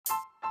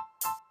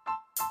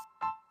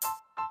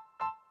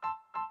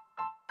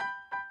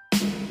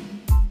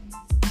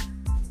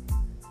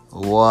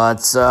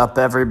What's up,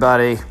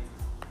 everybody?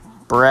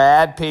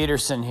 Brad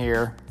Peterson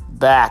here,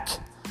 back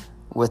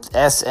with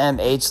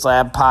SMH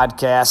Lab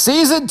Podcast,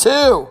 Season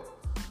 2.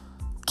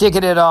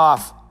 Kicking it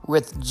off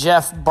with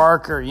Jeff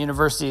Barker,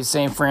 University of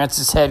St.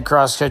 Francis head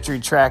cross-country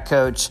track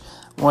coach,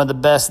 one of the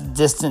best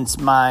distance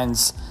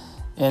minds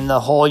in the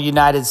whole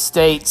United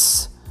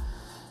States.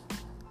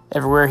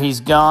 Everywhere he's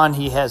gone,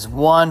 he has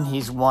won.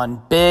 He's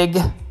won big.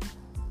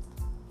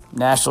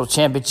 National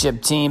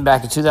championship team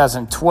back in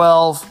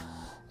 2012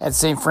 at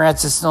St.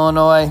 Francis,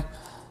 Illinois.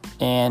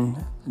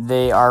 And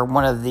they are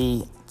one of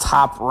the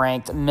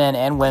top-ranked men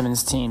and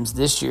women's teams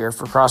this year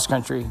for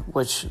cross-country,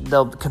 which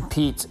they'll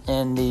compete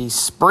in the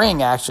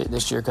spring, actually,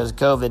 this year because of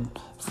COVID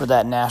for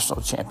that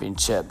national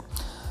championship.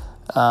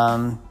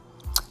 I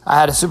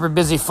had a super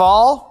busy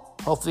fall.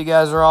 Hopefully you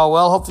guys are all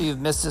well. Hopefully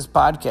you've missed this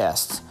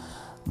podcast.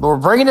 But we're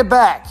bringing it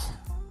back,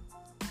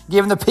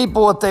 giving the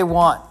people what they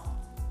want.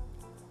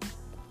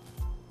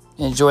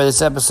 Enjoy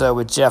this episode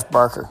with Jeff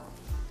Barker.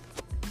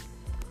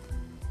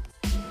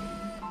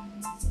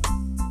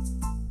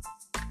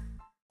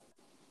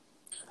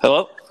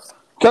 Hello?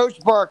 Coach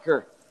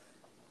Barker.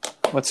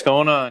 What's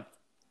going on?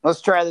 Let's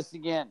try this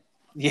again.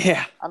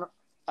 Yeah.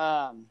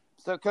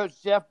 So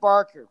Coach Jeff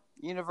Barker,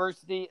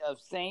 University of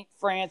St.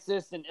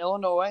 Francis in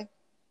Illinois,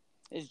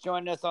 is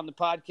joining us on the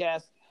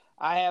podcast.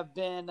 I have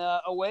been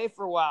away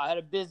for a while.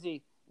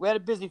 We had a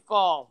busy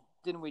fall,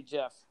 didn't we,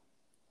 Jeff?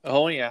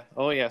 Oh,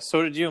 yeah.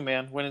 So did you,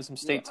 man. Winning some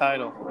state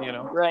title,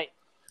 Right.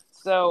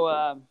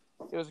 So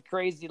it was a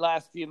crazy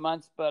last few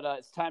months, but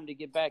it's time to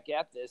get back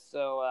at this.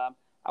 So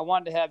I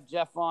wanted to have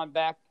Jeff on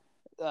back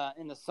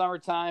in the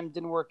summertime.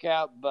 Didn't work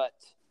out, but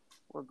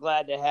we're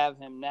glad to have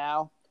him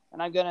now.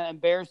 And I'm going to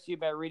embarrass you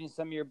by reading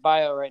some of your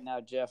bio right now,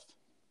 Jeff.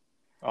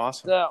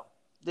 Awesome. So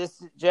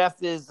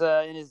Jeff is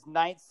in his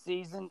 9th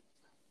season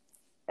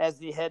as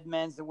the head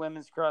men's and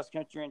women's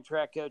cross-country and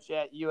track coach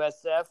at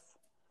USF.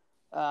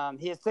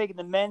 He has taken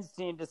the men's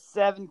team to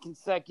 7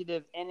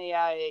 consecutive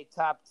NAIA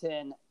top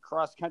 10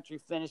 cross-country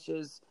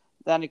finishes.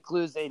 That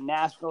includes a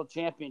national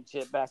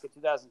championship back in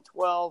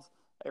 2012,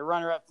 a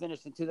runner-up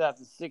finish in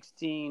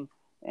 2016,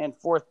 and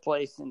 4th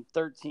place in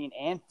 13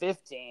 and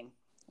 15.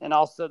 And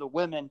also the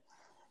women,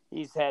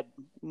 he's had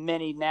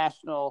many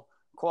national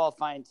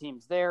qualifying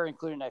teams there,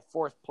 including a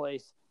 4th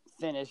place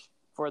finish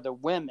for the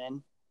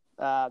women.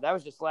 That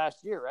was just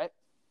last year, right?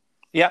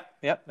 Yep,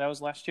 that was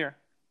last year.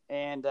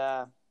 And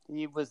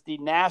he was the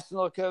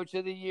National Coach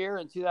of the Year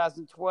in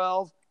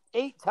 2012,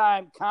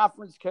 8-time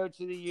Conference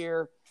Coach of the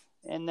Year.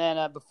 And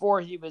then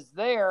before he was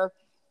there,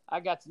 I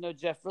got to know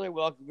Jeff really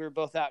well because we were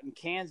both out in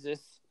Kansas.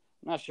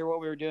 I'm not sure what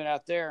we were doing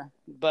out there,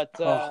 but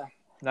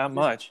not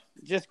much.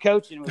 Just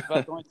coaching was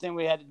about the only thing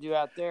we had to do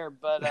out there.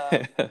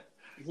 But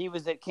he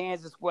was at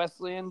Kansas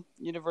Wesleyan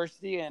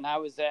University, and I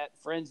was at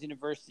Friends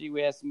University.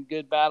 We had some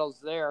good battles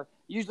there.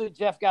 Usually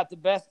Jeff got the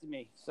best of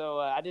me, so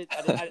I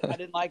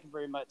didn't like him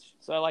very much.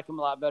 So I like him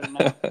a lot better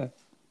now.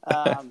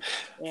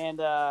 And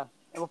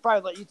we'll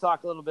probably let you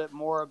talk a little bit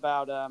more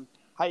about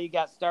how you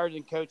got started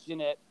in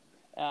coaching at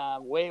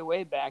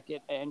way back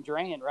at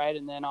Andrean, right,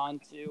 and then on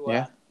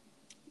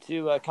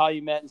to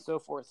Calumet and so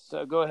forth.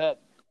 So go ahead.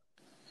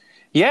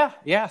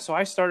 Yeah. So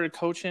I started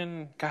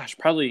coaching,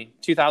 probably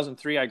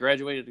 2003. I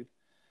graduated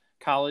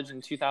college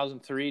in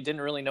 2003.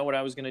 Didn't really know what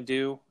I was going to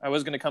do. I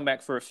was going to come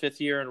back for a 5th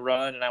year and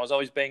run, and I was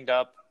always banged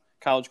up.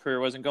 College career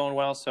wasn't going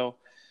well, so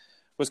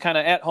was kind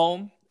of at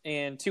home.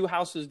 And 2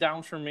 houses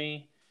down from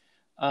me,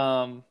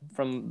 from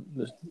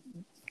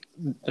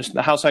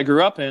the house I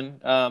grew up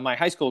in, my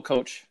high school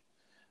coach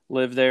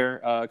lived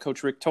there,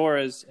 Coach Rick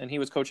Torres, and he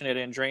was coaching at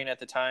Andrean at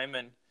the time.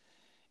 And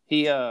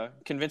he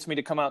convinced me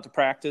to come out to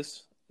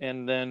practice,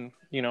 and then,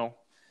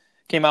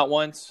 came out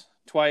once,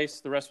 twice.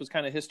 The rest was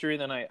kind of history.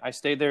 Then I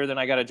stayed there. Then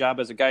I got a job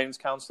as a guidance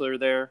counselor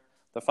there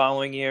the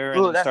following year,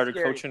 and then started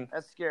coaching.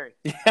 That's scary.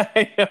 Yeah,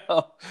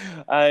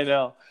 I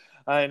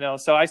know.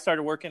 So I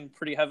started working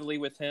pretty heavily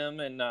with him,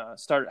 and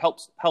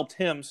helped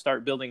him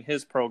start building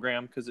his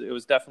program because it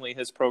was definitely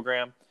his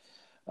program.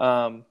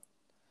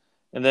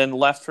 And then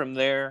left from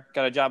there.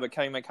 Got a job at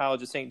Calumet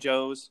College of St.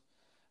 Joe's,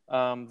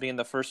 being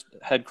the first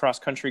head cross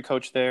country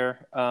coach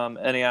there,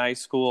 NAI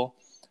school.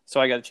 So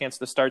I got a chance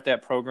to start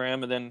that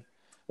program, and then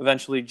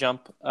eventually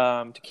jump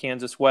to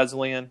Kansas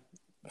Wesleyan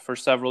for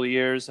several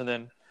years, and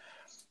then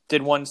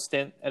did one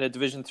stint at a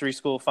Division III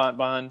school,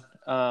 Fontbonne,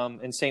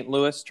 in St.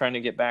 Louis, trying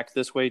to get back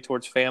this way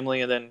towards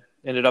family, and then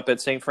ended up at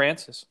St.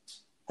 Francis.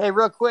 Hey,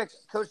 real quick,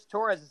 Coach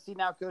Torres, is he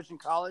now coaching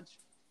college?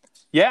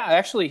 Yeah,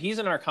 actually, he's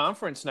in our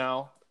conference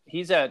now.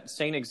 He's at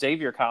St.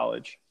 Xavier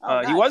College.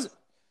 Oh, nice.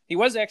 He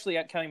was actually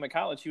at Calumet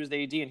College. He was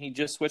the AD, and he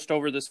just switched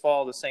over this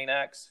fall to St.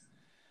 X,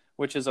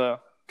 which is a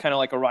kind of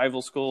like a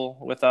rival school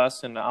with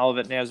us, and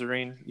Olivet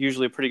Nazarene,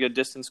 usually a pretty good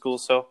distance school.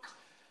 So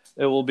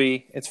it'll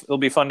be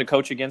fun to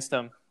coach against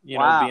them.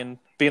 Being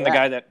the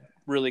guy that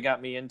really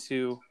got me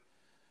into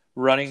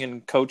running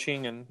and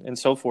coaching and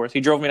so forth. He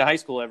drove me to high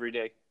school every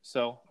day.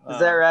 So is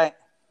that right?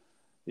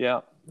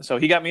 Yeah. So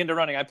he got me into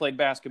running. I played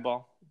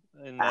basketball,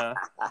 and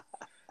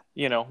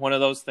one of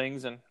those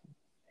things, and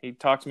he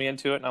talked me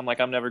into it, and I'm like,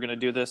 I'm never going to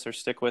do this or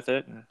stick with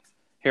it, and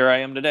here I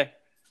am today.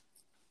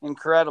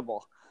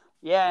 Incredible.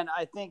 Yeah, and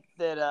I think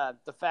that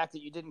the fact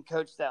that you didn't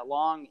coach that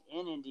long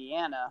in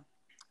Indiana,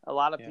 a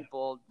lot of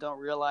people don't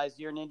realize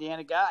you're an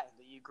Indiana guy,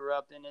 that you grew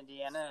up in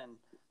Indiana and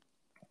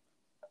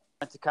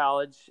went to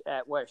college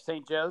at where,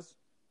 St. Joe's?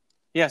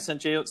 Yeah,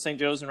 St.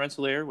 Joe's in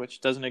Rensselaer,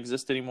 which doesn't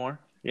exist anymore.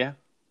 Yeah.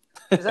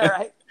 Is that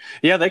right?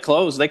 Yeah, they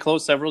closed. They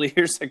closed several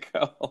years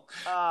ago.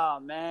 Oh,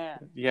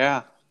 man.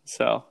 Yeah.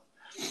 So,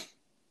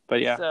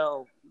 but yeah.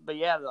 But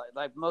yeah,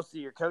 like most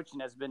of your coaching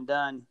has been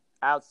done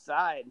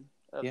outside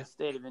of the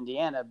state of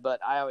Indiana, but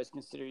I always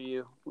consider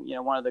you,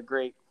 one of the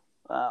great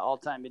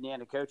all-time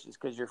Indiana coaches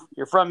because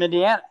you're from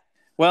Indiana.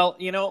 Well,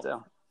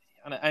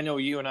 I know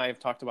you and I have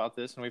talked about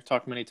this, and we've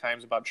talked many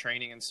times about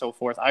training and so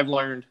forth. I've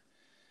learned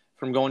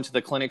from going to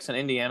the clinics in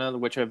Indiana,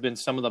 which have been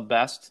some of the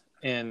best,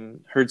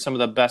 and heard some of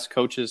the best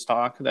coaches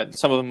talk. That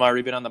some of them have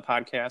already been on the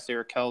podcast.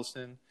 Eric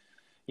Kelson,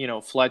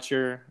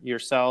 Fletcher,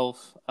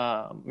 yourself.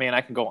 Man,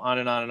 I can go on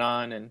and on and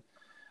on. And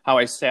how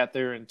I sat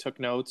there and took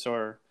notes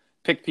or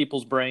picked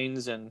people's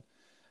brains and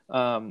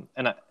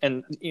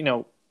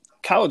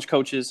college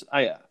coaches.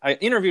 I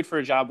interviewed for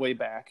a job way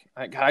back.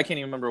 I can't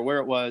even remember where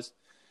it was.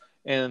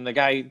 And the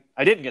guy,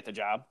 I didn't get the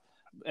job,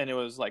 and it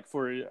was like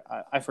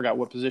I forgot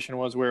what position it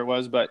was, where it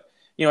was, but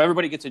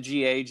everybody gets a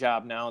GA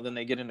job now, and then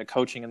they get into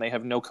coaching and they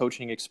have no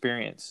coaching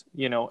experience,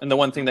 and the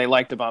one thing they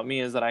liked about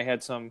me is that I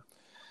had some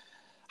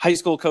high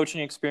school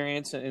coaching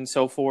experience and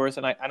so forth.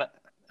 And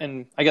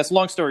I guess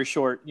long story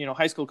short,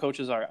 high school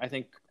coaches are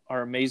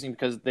amazing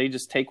because they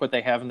just take what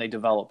they have and they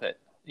develop it,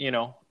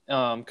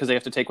 because they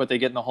have to take what they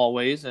get in the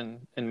hallways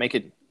and make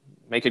it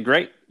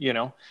great,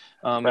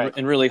 right.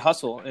 and really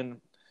hustle. And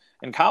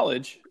in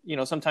college,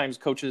 sometimes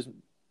coaches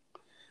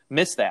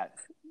miss that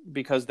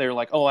because they're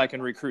like, oh, I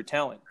can recruit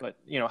talent, but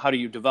how do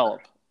you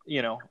develop,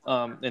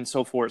 and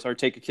so forth, or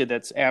take a kid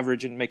that's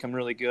average and make them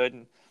really good.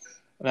 And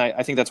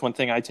I think that's one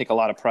thing I take a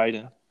lot of pride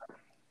in.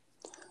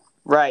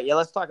 Right. Yeah.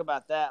 Let's talk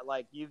about that.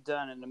 Like, you've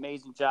done an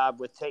amazing job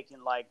with taking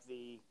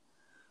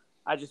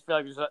I just feel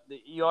like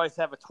you always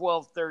have a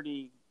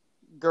 12:30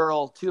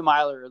 girl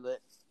 2-miler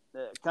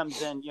that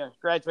comes in,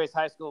 graduates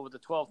high school with a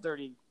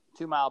 12:30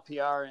 2-mile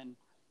PR,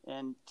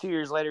 and 2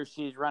 years later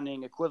she's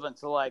running equivalent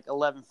to like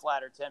 11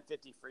 flat or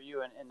 10:50 for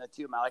you in the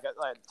 2-mile, like a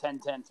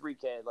 10:10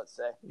 3K, let's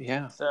say.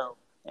 Yeah. So,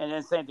 and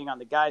then same thing on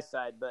the guy's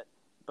side, but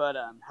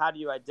how do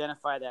you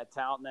identify that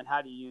talent, and then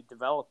how do you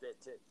develop it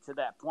to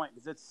that point?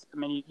 Because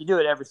you do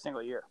it every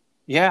single year.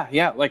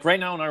 Yeah. Like right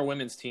now on our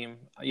women's team,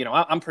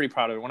 I'm pretty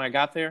proud of it. When I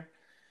got there,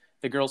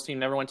 the girls team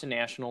never went to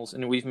nationals,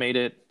 and we've made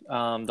it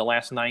the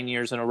last 9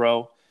 years in a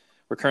row.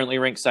 We're currently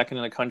ranked second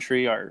in the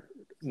country. Our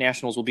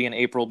nationals will be in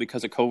April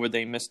because of COVID.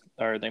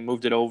 They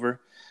moved it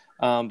over.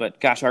 But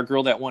gosh, our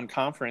girl that won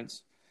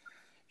conference,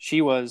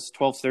 she was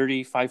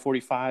 12:30,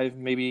 5:45,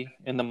 maybe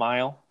in the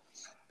mile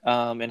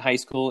in high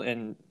school.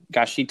 And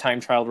gosh, she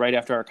time trialed right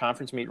after our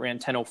conference meet, ran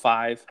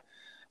 10:05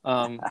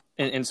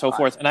 and so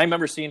forth. And I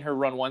remember seeing her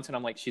run once, and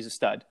I'm like, she's a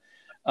stud.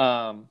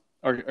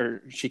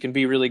 Or she can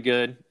be really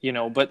good,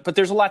 but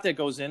there's a lot that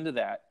goes into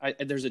that.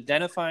 There's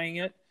identifying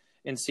it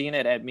and seeing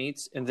it at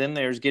meets, and then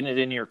there's getting it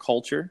into your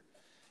culture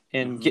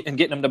and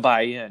getting them to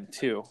buy in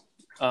too.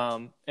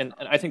 And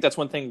I think that's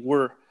one thing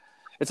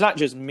it's not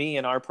just me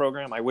in our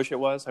program. I wish it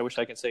was. I wish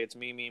I could say it's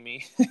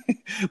me,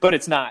 but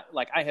it's not.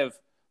 Like, I have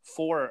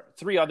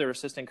 3 other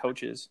assistant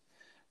coaches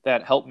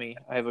that help me.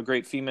 I have a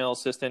great female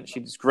assistant.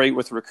 She's great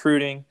with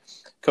recruiting,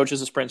 coaches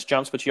the sprints,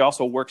 jumps, but she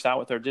also works out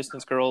with our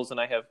distance girls. And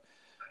I have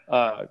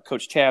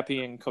Coach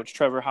Chappie and Coach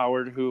Trevor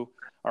Howard, who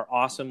are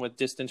awesome with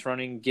distance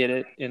running, get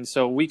it. And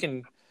so we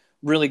can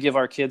really give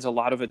our kids a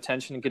lot of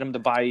attention and get them to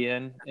buy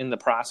in the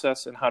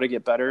process and how to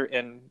get better.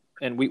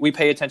 And we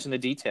pay attention to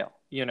detail,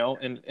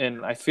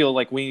 and I feel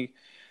like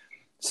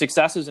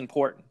success is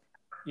important.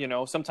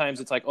 Sometimes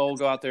it's like, oh,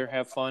 go out there,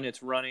 have fun.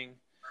 It's running,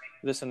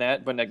 this and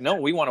that. But like, no,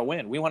 we want to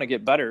win. We want to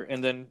get better.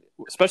 And then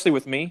especially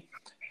with me,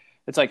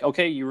 it's like,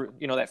 okay,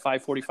 that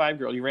 5:45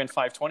 girl, you ran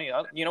 5:20.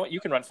 You know what? You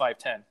can run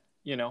 5:10.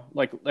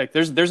 Like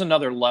there's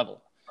another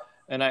level.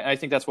 And I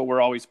think that's what we're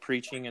always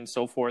preaching and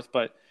so forth.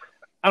 But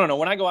I don't know,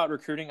 when I go out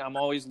recruiting, I'm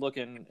always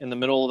looking in the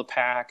middle of the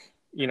pack,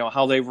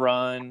 how they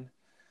run,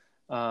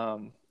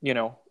 and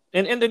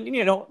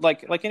then,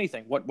 like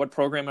anything, what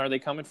program are they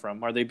coming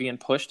from? Are they being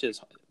pushed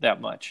that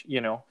much?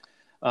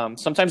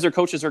 Sometimes their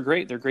coaches are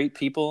great. They're great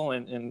people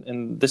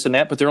and this and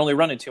that, but they're only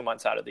running 2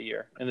 months out of the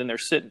year. And then they're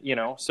sitting,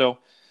 so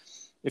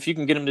if you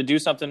can get them to do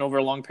something over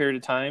a long period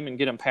of time and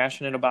get them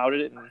passionate about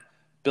it and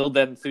build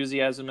that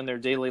enthusiasm in their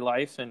daily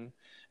life and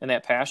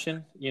that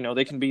passion,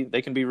 they can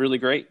be really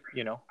great,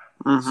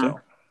 Mm-hmm.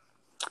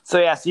 So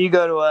you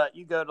go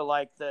to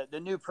like the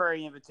New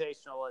Prairie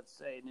Invitational, let's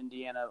say in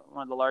Indiana,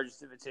 one of the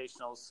largest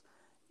invitationals,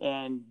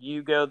 and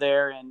you go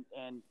there and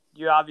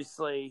you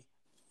obviously,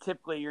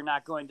 typically you're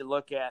not going to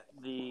look at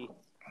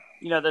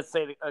let's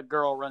say a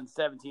girl runs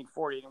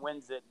 17:40 and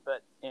wins it,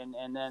 but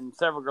and then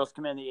several girls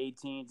come in the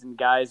 18s and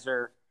guys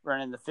are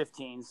running the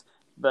 15s.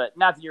 But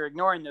not that you're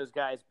ignoring those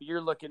guys, but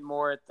you're looking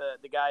more at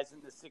the guys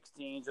in the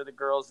 16s or the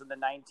girls in the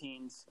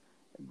 19s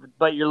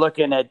but you're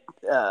looking at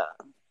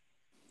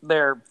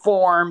their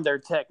form, their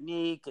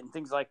technique, and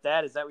things like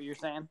that. Is that what you're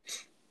saying?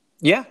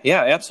 Yeah,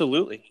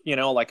 absolutely.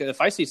 Like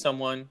if I see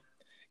someone,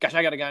 gosh,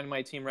 I got a guy on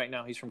my team right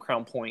now. He's from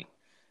Crown Point.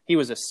 He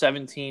was a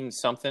 17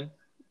 something,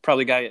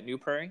 probably guy at New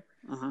Prairie.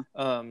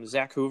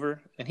 Zach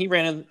Hoover,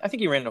 and I think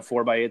he ran in a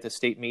 4x8 at the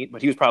state meet,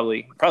 but he was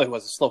probably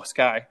was the slowest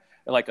guy,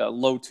 like a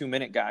low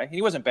 2-minute guy.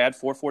 He wasn't bad,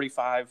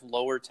 4:45,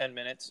 lower 10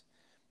 minutes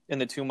in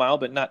the 2 mile,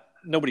 but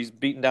nobody's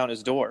beating down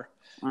his door.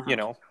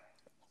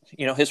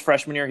 His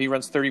freshman year, he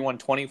runs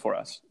 31:20 for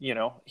us.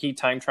 He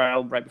time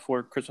trialed right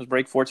before Christmas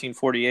break,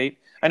 14:48.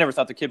 I never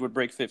thought the kid would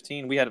break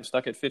 15. We had him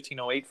stuck at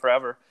 15:08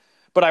 forever,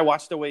 but I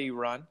watched the way he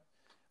ran,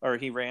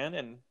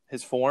 and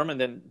his form, and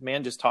then,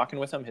 man, just talking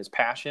with him, his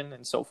passion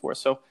and so forth.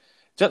 So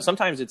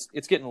sometimes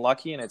it's getting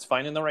lucky and it's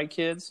finding the right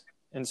kids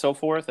and so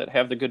forth that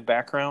have the good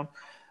background.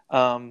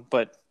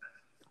 But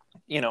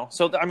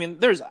so I mean,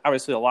 there's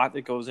obviously a lot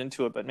that goes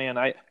into it. But man,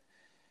 a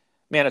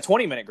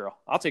 20-minute girl,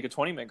 I'll take a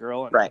 20-minute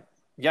girl. And, right.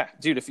 Yeah,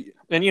 dude.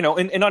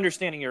 And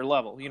understanding your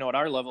level, at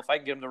our level, if I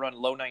can get them to run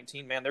low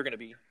 19, man, they're going to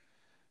be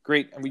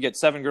great. And we get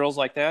 7 girls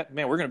like that,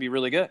 man, we're going to be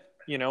really good.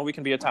 We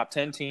can be a top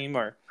 10 team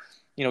or,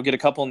 get a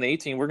couple in the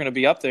 18. We're going to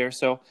be up there.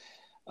 So,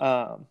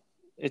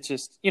 it's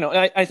just,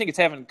 I think it's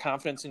having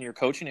confidence in your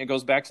coaching. It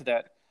goes back to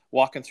that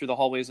walking through the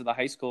hallways of the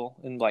high school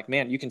and like,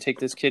 man, you can take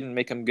this kid and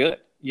make him good,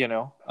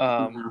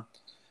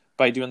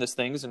 by doing these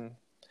things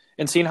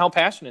and seeing how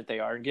passionate they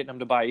are and getting them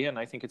to buy in.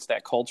 I think it's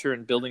that culture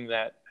and building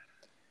that,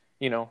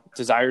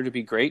 desire to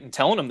be great and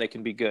telling them they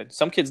can be good.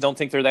 Some kids don't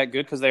think they're that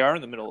good because they are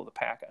in the middle of the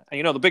pack.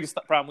 And, the biggest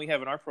problem we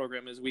have in our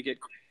program is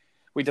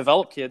we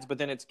develop kids, but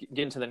then it's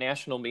getting to the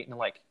national meet and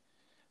like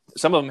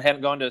some of them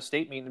hadn't gone to a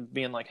state meet and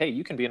being like, hey,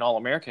 you can be an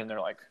All-American. They're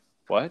like,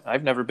 what?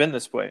 I've never been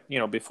this way,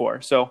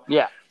 before. So,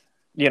 yeah,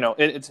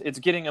 it's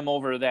getting them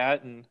over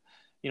that. And,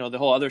 the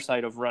whole other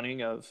side of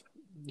running of,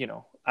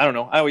 I don't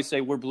know. I always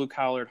say we're blue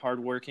collared,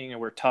 hardworking, and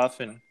we're tough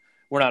and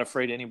we're not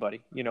afraid of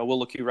anybody. We'll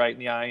look you right in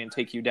the eye and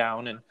take you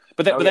down.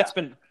 That's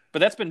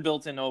been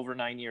built in over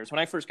 9 years. When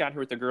I first got here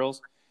with the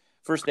girls,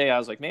 first day I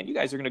was like, man, you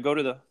guys are going to go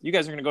to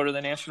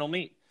the national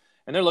meet.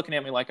 And they're looking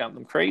at me like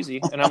I'm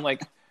crazy. And I'm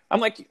like,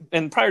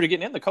 and prior to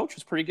getting in, the coach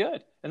was pretty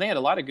good. And they had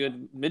a lot of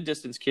good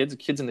mid-distance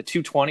kids in the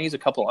 220s, a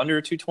couple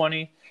under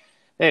 220.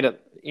 They had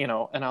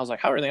and I was like,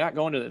 how are they not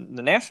going to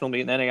the national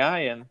meet in NAI?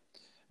 And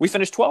we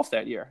finished 12th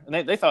that year.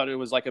 And they thought it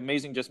was like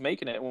amazing just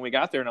making it when we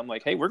got there. And I'm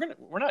like, hey, we're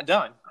not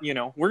done.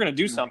 We're going to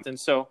do something.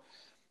 So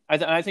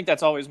I think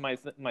that's always my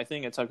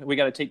thing. It's like, we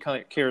got to take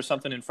care of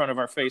something in front of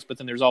our face, but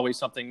then there's always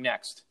something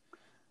next,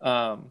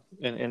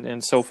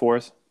 and so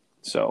forth.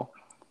 So.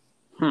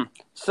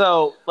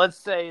 So let's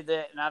say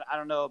that, and I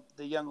don't know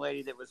the young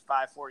lady that was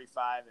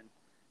 5:45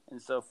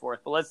 and so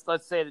forth, but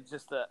let's say that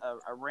just a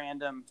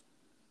random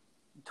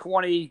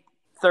 20,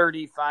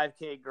 30,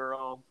 5K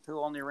girl who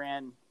only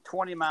ran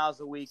 20 miles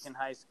a week in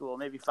high school,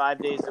 maybe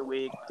 5 days a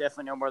week,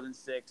 definitely no more than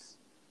 6.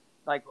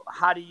 Like,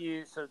 how do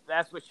you? So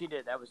that's what she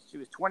did. She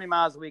was 20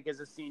 miles a week as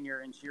a senior,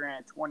 and she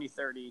ran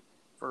 20:30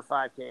 for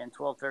 5K and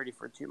 12:30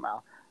 for a 2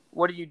 mile.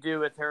 What do you do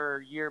with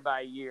her year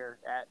by year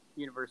at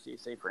University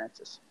of St.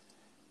 Francis?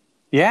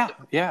 Yeah,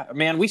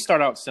 man. We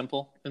start out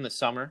simple in the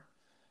summer,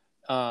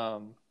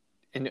 and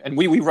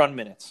we run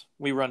minutes.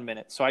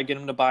 So I get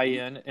them to buy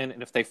in,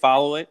 and if they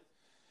follow it,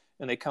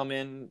 and they come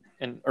in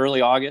early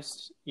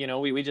August, we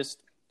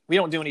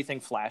don't do anything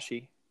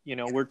flashy.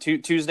 We're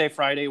Tuesday,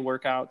 Friday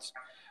workouts.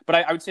 But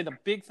I would say the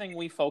big thing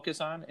we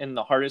focus on and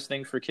the hardest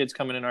thing for kids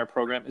coming in our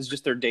program is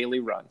just their daily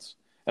runs.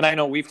 And I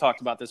know we've talked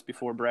about this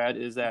before, Brad,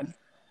 is that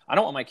I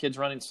don't want my kids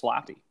running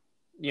sloppy.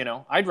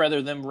 I'd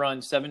rather them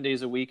run 7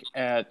 days a week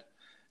at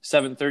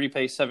 7:30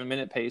 pace,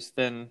 7-minute pace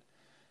than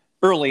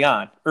early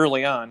on.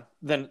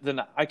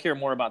 Then I care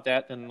more about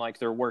that than like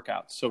their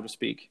workouts, so to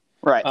speak.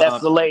 Right.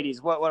 That's the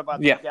ladies. What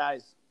about the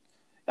guys?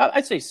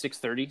 I'd say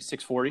 6:30,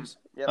 6:40s.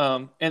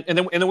 Yep.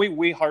 And then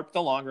we harp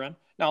the long run.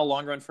 Now a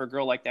long run for a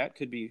girl like that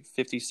could be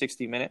 50,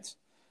 60 minutes.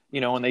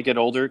 When they get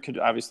older, it could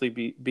obviously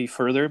be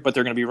further, but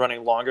they're going to be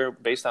running longer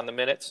based on the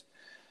minutes.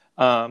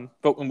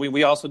 But when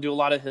we also do a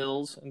lot of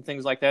hills and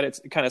things like that, it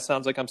kind of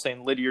sounds like I'm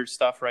saying Lydiard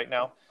stuff right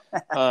now.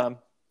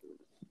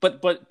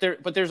 But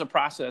there's a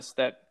process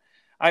that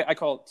I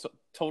call it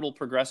total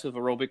progressive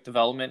aerobic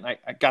development.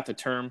 I got the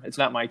term. It's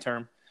not my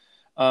term.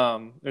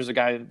 There's a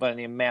guy by the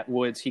name of Matt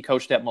Woods. He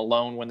coached at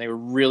Malone when they were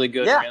really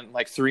good, ran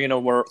like three in a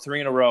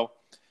row.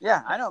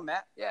 Yeah, I know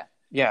Matt.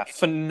 Yeah,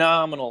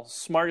 phenomenal,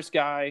 smartest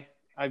guy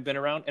I've been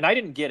around. And I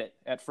didn't get it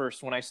at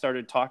first when I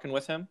started talking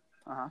with him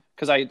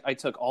because I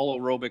took all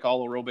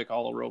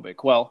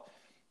aerobic. Well,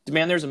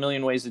 man, there's a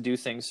million ways to do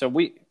things. So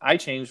I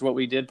changed what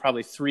we did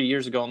probably 3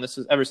 years ago, and this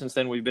is ever since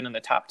then we've been in the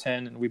top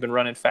 10 and we've been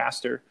running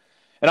faster.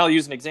 And I'll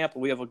use an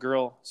example. We have a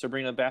girl,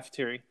 Sabrina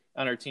Baftieri,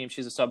 on our team.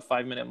 She's a sub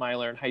 5-minute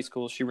miler in high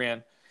school. She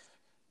ran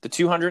the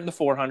 200 and the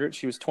 400.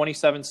 She was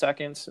 27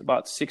 seconds,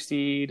 about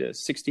 60 to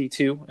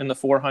 62 in the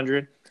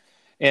 400,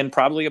 and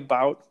probably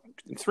about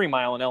 3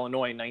 mile in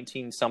Illinois,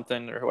 19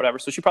 something or whatever.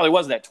 So she probably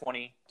was that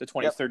 20 to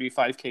 20,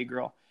 35K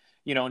girl.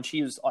 and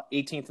she was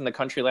 18th in the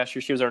country last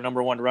year. She was our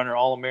number one runner,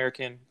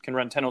 All-American, can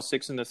run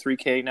 10:06 in the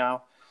 3K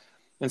now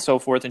and so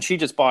forth. And she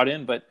just bought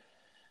in, but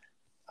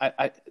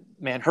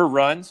man, her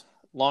runs,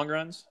 long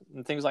runs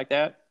and things like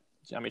that,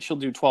 I mean, she'll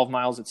do 12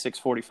 miles at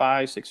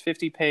 6:45,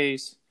 6:50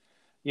 pace,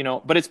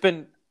 but it's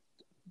been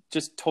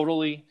just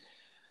totally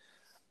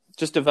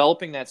just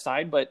developing that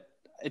side, but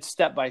it's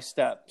step by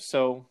step.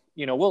 So,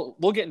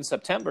 we'll get in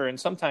September, and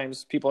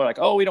sometimes people are like,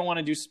 oh, we don't want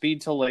to do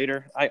speed till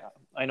later.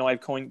 I know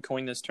I've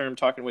coined this term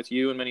talking with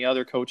you and many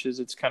other coaches.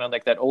 It's kind of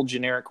like that old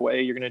generic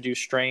way. You're going to do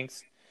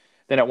strength.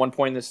 Then at one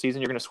point in the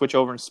season, you're going to switch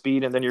over in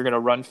speed, and then you're going to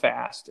run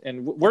fast.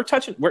 And we're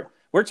touching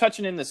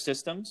in the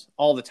systems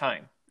all the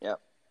time.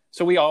 Yep.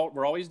 So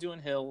we're always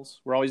doing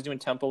hills. We're always doing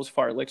tempos,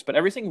 fartleks, but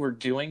everything we're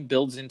doing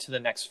builds into the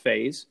next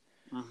phase.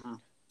 Mm-hmm.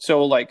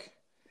 So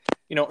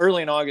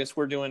early in August,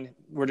 we're doing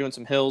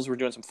some hills, we're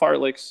doing some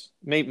fartleks,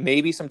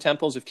 maybe some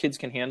tempos if kids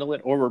can handle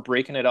it, or we're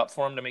breaking it up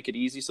for them to make it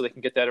easy so they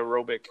can get that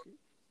aerobic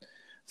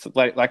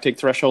lactate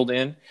threshold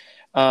in.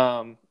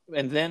 And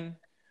then,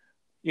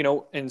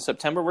 in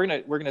September,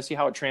 we're gonna see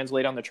how it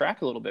translates on the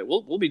track a little bit.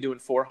 We'll be doing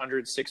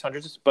 400s,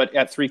 600s, but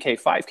at 3K,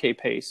 5K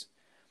pace,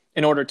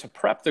 in order to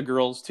prep the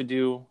girls to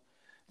do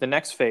the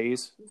next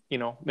phase.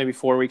 Maybe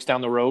 4 weeks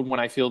down the road when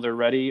I feel they're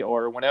ready,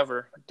 or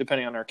whenever,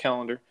 depending on our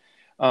calendar.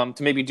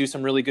 To maybe do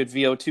some really good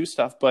VO2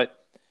 stuff,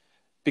 but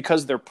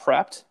because they're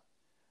prepped,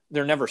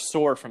 they're never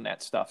sore from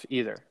that stuff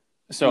either.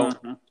 So,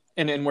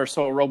 and we're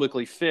so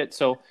aerobically fit.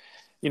 So,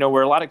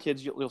 where a lot of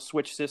kids, you'll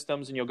switch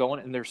systems and you'll go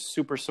in and they're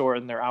super sore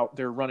and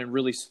they're running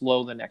really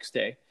slow the next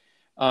day.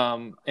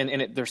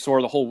 They're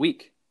sore the whole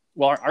week.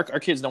 Well, our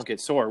kids don't get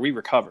sore. We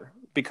recover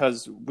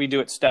because we do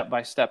it step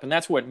by step. And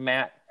that's what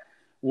Matt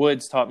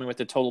Woods taught me with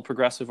the total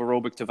progressive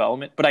aerobic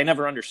development, but I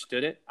never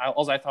understood it.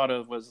 All I thought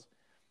of was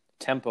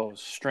tempos,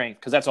 strength,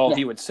 because that's all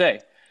he would say.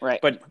 Right.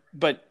 But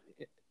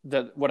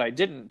what I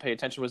didn't pay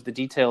attention was the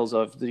details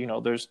of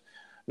there's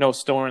no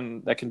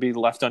stone that can be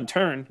left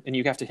unturned, and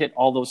you have to hit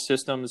all those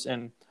systems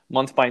and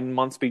month by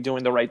month be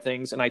doing the right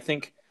things. And I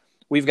think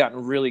we've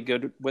gotten really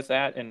good with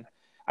that. And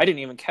I didn't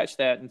even catch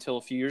that until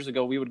a few years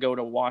ago. We would go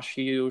to Wash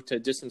U to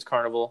Distance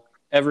Carnival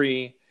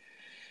every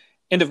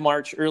end of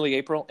March, early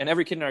April, and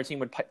every kid in our team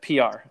would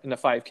PR in the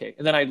 5K.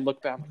 And then I'd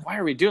look back, why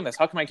are we doing this?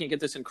 How come I can't get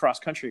this in cross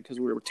country? Because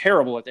we were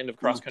terrible at the end of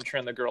cross country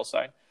on the girls'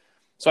 side.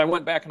 So I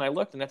went back and I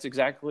looked, and that's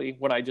exactly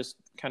what I just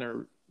kind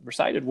of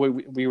recited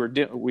we were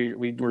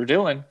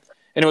doing.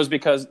 And it was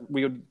because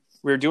we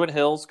were doing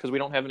hills because we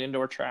don't have an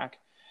indoor track.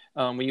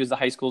 We use the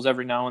high schools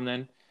every now and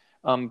then.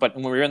 But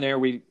when we were in there,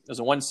 it was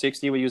a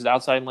 160. We used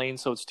outside lane,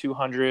 so it's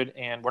 200.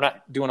 And we're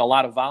not doing a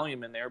lot of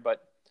volume in there,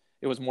 but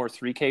it was more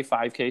 3K,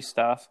 5K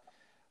stuff.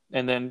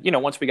 And then,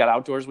 once we got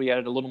outdoors, we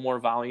added a little more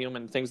volume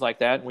and things like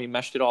that. And we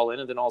meshed it all in.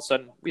 And then all of a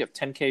sudden, we have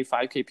 10K,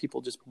 5K people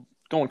just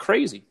going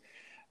crazy,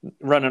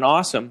 running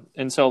awesome.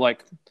 And so, I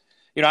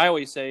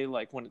always say,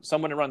 when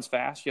someone runs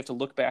fast, you have to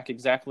look back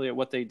exactly at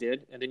what they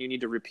did. And then you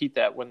need to repeat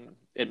that when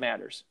it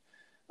matters,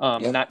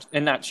 not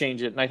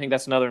change it. And I think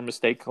that's another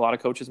mistake a lot of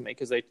coaches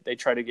make is they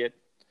try to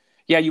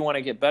you want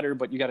to get better,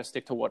 but you got to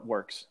stick to what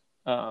works.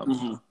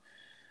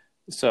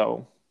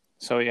 So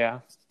yeah,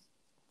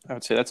 I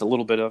would say that's a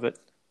little bit of it.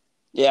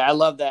 Yeah, I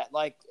love that.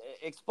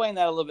 Explain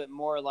that a little bit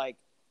more.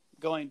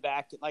 Going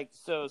back to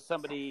so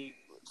somebody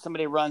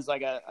runs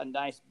a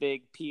nice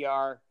big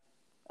PR,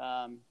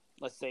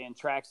 let's say in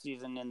track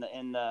season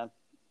in the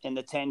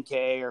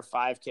 10K or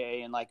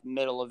 5K in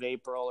middle of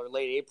April or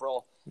late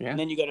April, and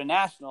then you go to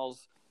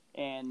nationals,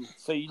 and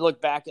so you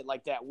look back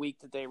at that week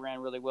that they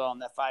ran really well in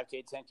that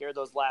 5K, 10K, or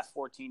those last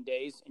 14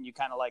 days, and you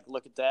kind of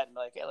look at that and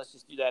be like, hey, let's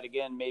just do that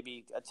again,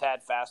 maybe a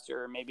tad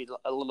faster, or maybe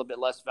a little bit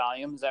less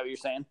volume. Is that what you're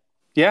saying?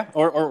 Yeah,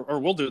 or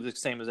we'll do the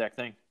same exact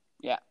thing.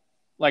 Yeah.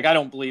 I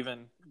don't believe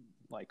in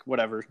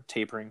whatever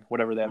tapering,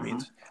 whatever that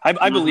means.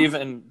 I believe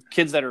in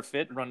kids that are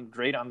fit, run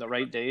great on the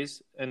right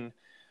days. And,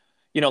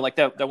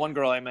 that one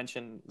girl I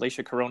mentioned,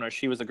 Laisha Corona,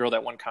 she was the girl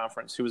that won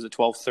conference, who was a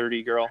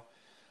 12:30 girl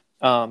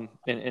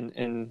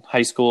in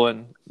high school.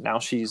 And now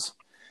she's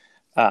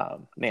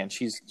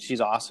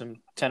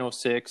awesome.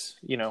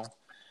 10:06,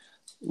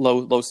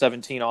 low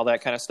 17, all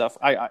that kind of stuff.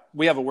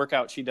 We have a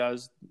workout she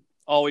does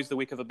always the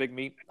week of a big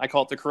meet. I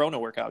call it the Corona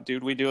workout,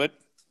 dude. We do it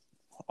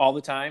all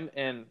the time.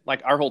 And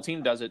our whole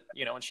team does it,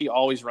 and she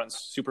always runs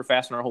super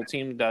fast and our whole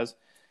team does.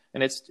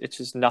 And it's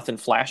just nothing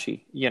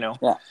flashy, Yeah.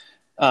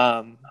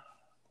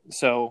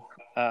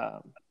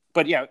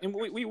 But yeah, and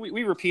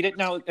we repeat it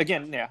now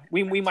again. Yeah,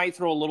 we might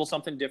throw a little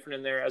something different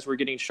in there as we're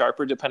getting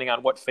sharper, depending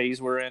on what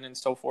phase we're in and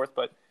so forth.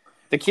 But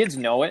the kids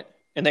know it,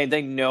 and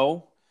they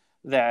know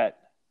that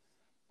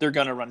they're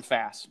going to run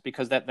fast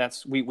because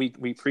that's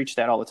we preach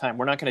that all the time.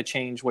 We're not going to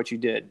change what you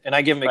did. And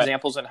I give them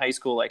examples in high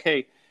school, hey,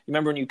 you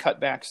remember when you cut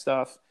back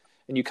stuff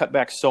and you cut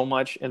back so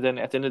much, and then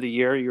at the end of the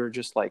year, you're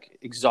just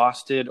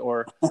exhausted,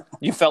 or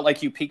you felt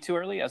like you peaked too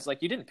early? I was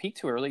like, you didn't peak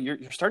too early.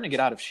 You're starting to get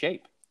out of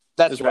shape.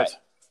 That's right.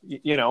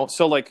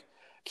 So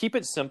keep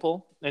it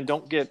simple and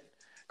don't get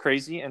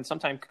crazy. And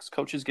sometimes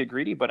coaches get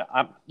greedy, but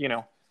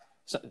you're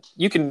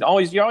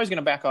always going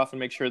to back off and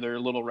make sure they're a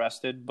little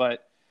rested,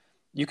 but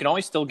you can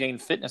always still gain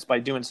fitness by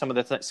doing some of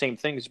the same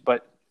things,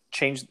 but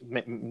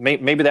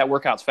maybe that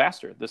workout's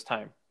faster this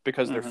time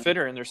because they're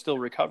fitter and they're still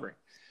recovering,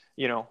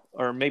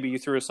 or maybe you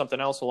threw something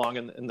else along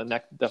in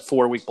the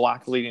 4-week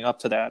block leading up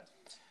to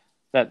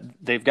that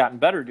they've gotten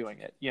better doing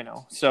it,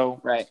 so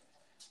right.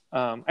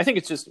 I think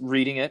it's just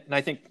reading it. And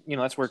I think,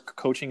 that's where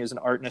coaching is an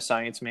art and a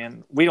science,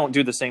 man. We don't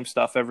do the same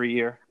stuff every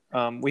year.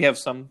 We have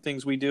some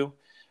things we do,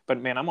 but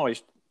man,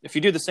 if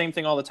you do the same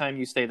thing all the time,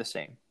 you stay the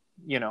same,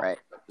 Right.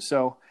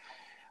 So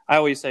I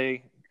always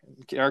say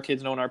our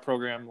kids know in our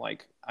program,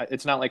 like,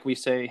 it's not like we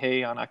say,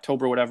 hey, on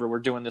October, whatever, we're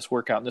doing this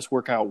workout and this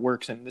workout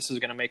works and this is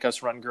going to make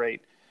us run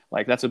great.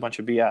 Like, that's a bunch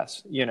of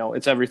BS.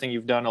 It's everything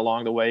you've done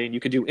along the way. And you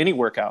could do any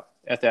workout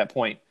at that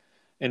point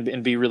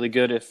and be really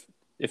good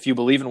if you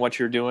believe in what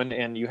you're doing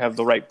and you have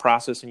the right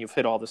process and you've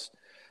hit all this,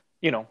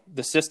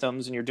 the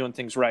systems and you're doing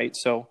things right.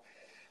 So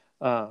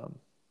I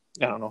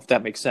don't know if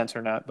that makes sense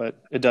or not,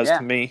 but it does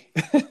to me.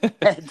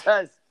 It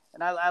does.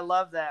 And I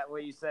love that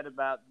what you said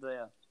about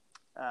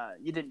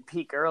you didn't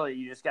peak early,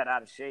 you just got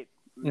out of shape.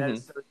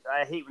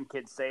 I hate when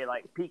kids say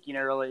like peaking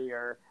early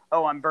or,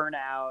 oh, I'm burnt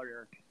out,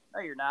 or no,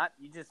 you're not.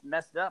 You just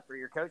messed up, or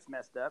your coach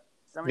messed up.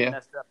 Somebody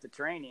messed up the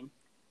training,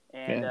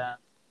 and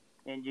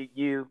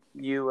you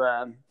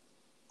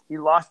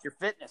lost your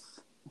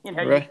fitness.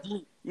 Right.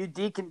 You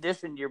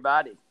deconditioned your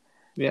body.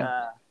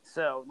 Yeah.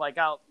 So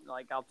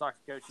I'll talk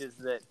to coaches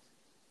that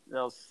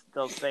they'll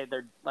say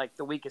they're like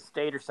the weakest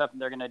state or something.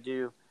 They're going to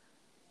do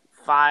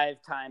 5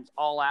 times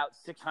all out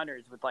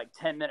 600s with like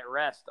 10-minute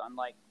rest on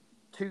like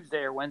Tuesday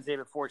or Wednesday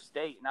before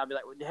state. And I'll be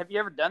like, have you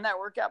ever done that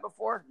workout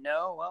before?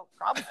 No. Well,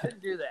 probably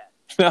shouldn't do that.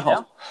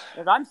 No.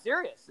 Because I'm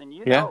serious. And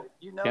you've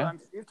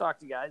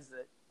talked to guys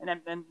that,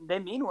 and they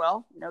mean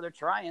well, they're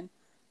trying.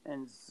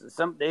 And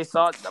they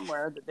saw it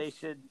somewhere that they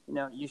should,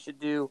 you should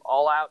do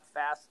all out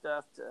fast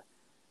stuff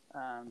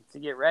to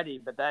get ready.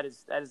 But that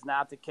is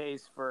not the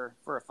case for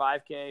a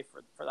 5K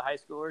for the high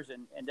schoolers,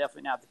 and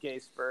definitely not the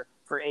case for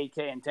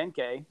 8K and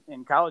 10K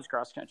in college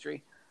cross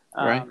country.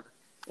 Right.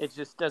 It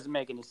just doesn't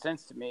make any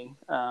sense to me.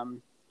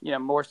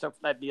 More stuff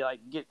that'd be like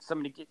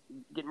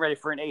getting ready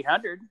for an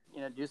 800,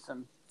 do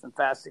some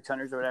fast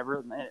 600s or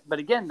whatever. But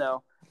again,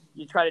 though,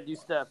 you try to do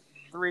stuff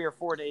 3 or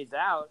 4 days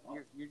out,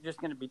 you're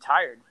just going to be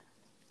tired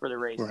for the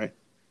race. Right.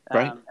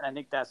 And I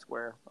think that's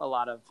where a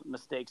lot of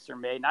mistakes are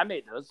made. And I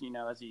made those,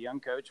 as a young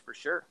coach for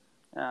sure.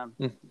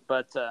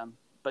 But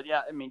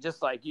yeah, I mean,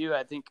 just like you,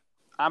 I think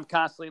I'm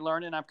constantly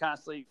learning. I'm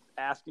constantly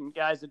asking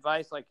guys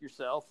advice like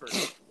yourself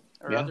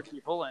or other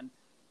people.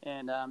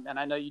 And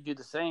I know you do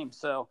the same.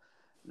 So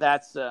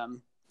that's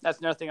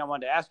another thing I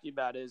wanted to ask you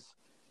about is,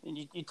 and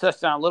you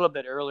touched on a little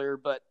bit earlier,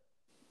 but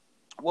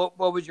what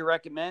would you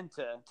recommend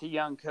to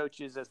young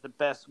coaches as the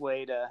best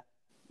way to,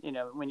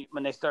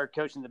 when they start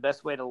coaching, the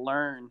best way to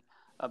learn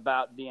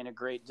about being a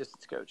great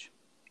distance coach?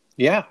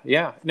 Yeah.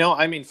 No,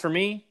 I mean, for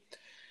me,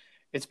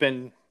 it's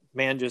been,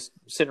 man, just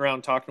sitting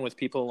around talking with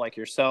people like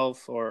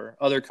yourself or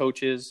other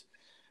coaches.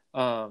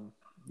 I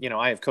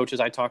have coaches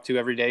I talk to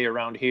every day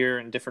around here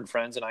and different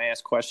friends, and I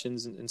ask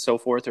questions and so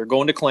forth, or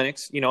going to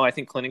clinics. I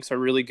think clinics are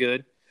really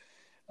good.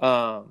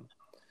 I'm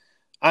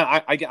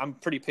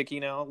pretty picky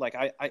now. Like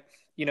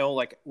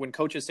like when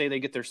coaches say they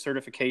get their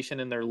certification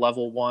in their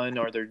level 1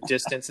 or their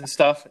distance and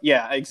stuff.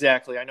 Yeah,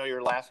 exactly. I know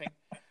you're laughing.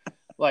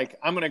 Like,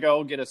 I'm going to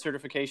go get a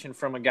certification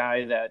from a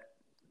guy that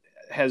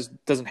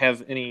doesn't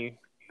have any,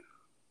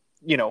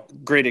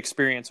 great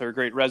experience or a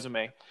great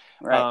resume,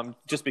 right.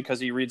 Just because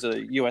he reads a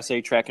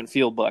USA track and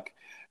field book.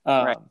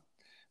 Right.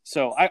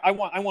 So I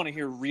want to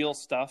hear real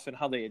stuff and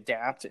how they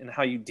adapt and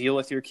how you deal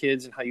with your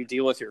kids and how you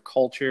deal with your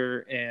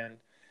culture and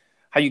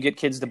how you get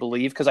kids to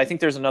believe. Because I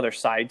think there's another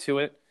side to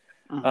it,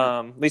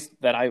 at least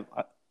that I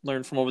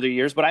learned from over the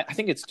years. But I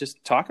think it's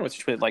just talking with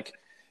your kid, like,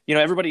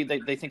 everybody,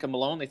 they think of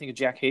Malone, they think of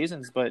Jack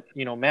Hazens, but,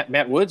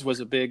 Matt Woods was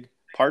a big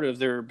part of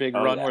their big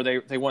run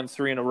where they won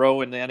 3 in a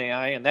row in the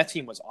NAI, and that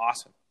team was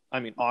awesome. I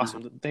mean,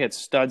 awesome. They had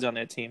studs on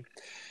that team.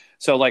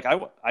 So, like,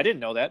 I didn't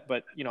know that,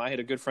 but, I had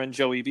a good friend,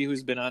 Joe Eby,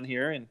 who's been on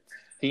here, and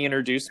he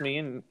introduced me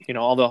and,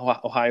 all the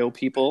Ohio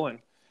people. And,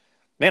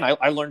 man,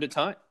 I learned a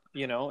ton,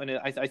 and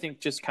I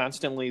think just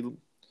constantly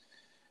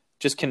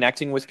just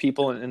connecting with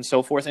people and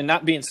so forth, and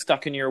not being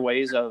stuck in your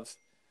ways of,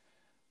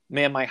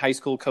 man, my high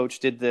school coach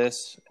did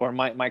this, or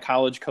my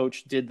college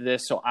coach did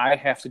this, so I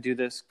have to do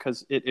this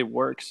because it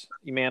works.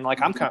 Man, like,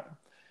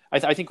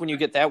 I think when you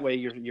get that way,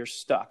 you're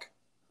stuck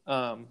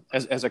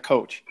as a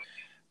coach.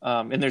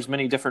 And there's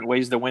many different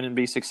ways to win and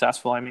be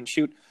successful. I mean,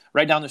 shoot,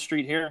 right down the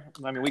street here,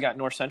 I mean, we got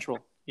North Central,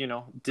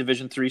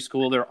 Division III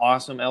school. They're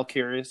awesome, El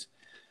Curious.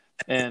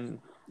 And,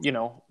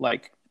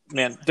 like,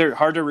 man, they're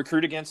hard to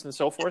recruit against and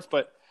so forth.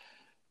 But,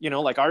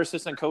 like our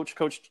assistant coach,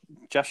 Coach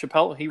Jeff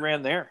Chappelle, he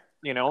ran there.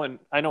 And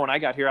I know when I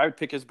got here, I would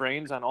pick his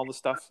brains on all the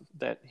stuff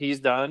that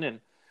he's done and,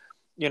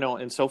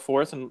 and so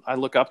forth. And I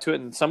look up to it,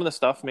 and some of the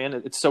stuff, man,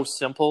 it's so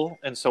simple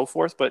and so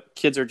forth, but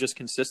kids are just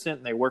consistent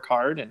and they work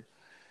hard. And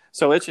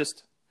so I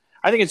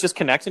think it's just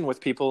connecting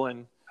with people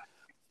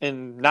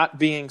and not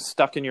being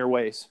stuck in your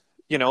ways,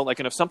 like,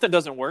 and if something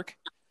doesn't work,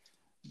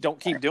 don't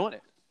keep doing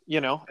it.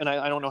 you know, and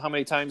I don't know how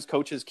many times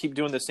coaches keep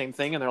doing the same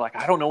thing and they're like,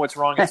 I don't know what's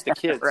wrong. It's the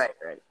kids. Right.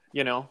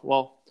 You know,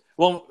 well,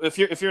 if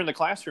you're in the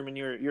classroom and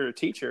you're a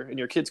teacher and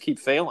your kids keep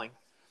failing,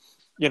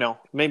 you know,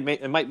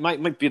 it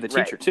might be the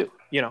teacher too,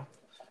 you know,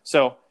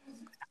 so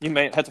you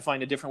may have to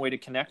find a different way to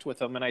connect with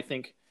them. And I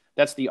think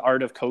that's the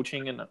art of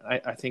coaching. And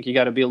I think you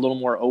got to be a little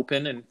more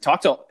open and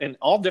talk to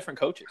all different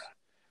coaches,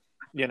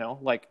 you know,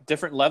 like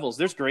different levels.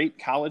 There's great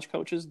college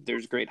coaches.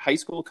 There's great high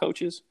school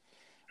coaches.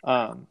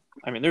 I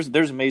mean,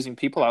 there's amazing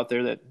people out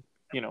there that,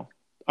 you know,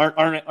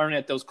 aren't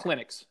at those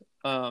clinics,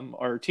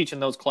 or teaching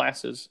those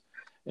classes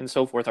and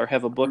so forth, or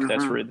have a book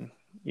that's written,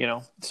 you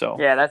know, so.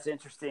 Yeah, that's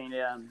interesting.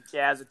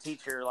 As a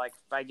teacher, like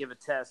if I give a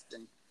test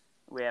and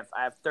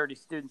I have 30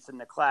 students in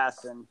the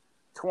class and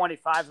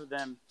 25 of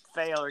them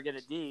fail or get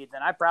a D,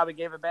 then I probably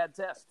gave a bad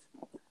test.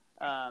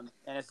 And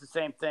it's the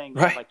same thing,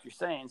 like you're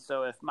saying.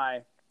 So if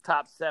my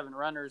top 7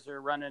 runners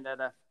are running at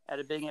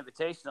a big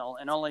invitational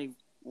and only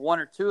 1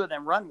 or 2 of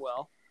them run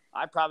well,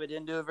 I probably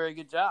didn't do a very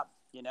good job,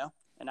 you know.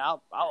 And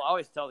I'll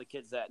always tell the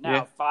kids that.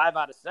 Now, if 5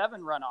 out of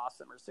 7 run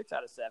awesome, or 6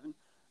 out of 7,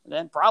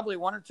 then probably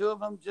 1 or 2 of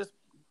them just,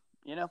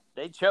 you know,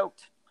 they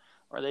choked,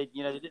 or they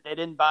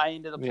didn't buy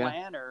into the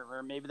plan,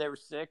 or maybe they were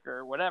sick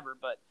or whatever.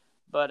 But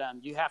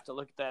you have to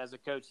look at that as a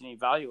coach and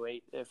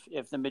evaluate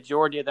if the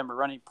majority of them are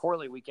running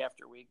poorly week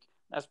after week.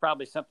 That's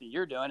probably something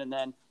you're doing. And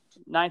then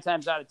 9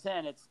 times out of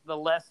 10, it's the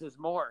less is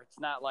more. It's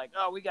not like,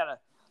 oh,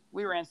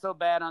 we ran so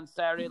bad on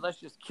Saturday, let's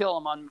just kill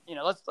them on, you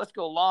know, let's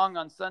go long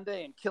on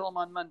Sunday and kill them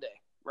on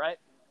Monday, right?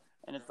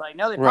 And it's like,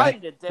 no, they probably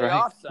need a day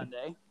off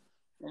Sunday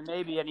and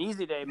maybe an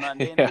easy day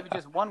Monday and maybe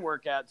just one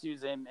workout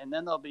Tuesday, and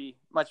then they'll be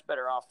much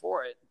better off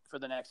for it for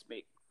the next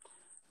week.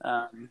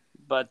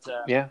 But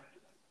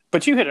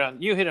you hit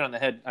it on the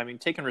head. I mean,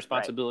 taking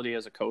responsibility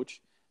as a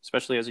coach,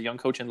 especially as a young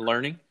coach, and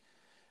learning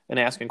and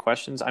asking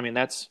questions. I mean,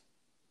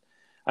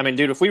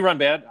 dude, if we run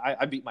bad,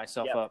 I beat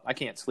myself up. I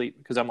can't sleep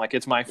because I'm like,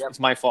 it's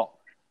my fault.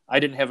 I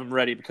didn't have them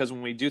ready, because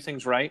when we do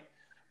things right,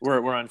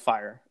 we're on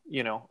fire,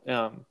 you know?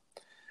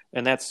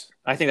 And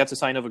I think that's a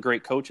sign of a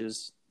great coach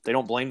is they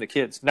don't blame the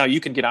kids. Now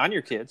you can get on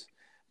your kids,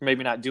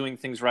 maybe not doing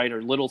things right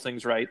or little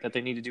things right that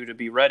they need to do to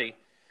be ready.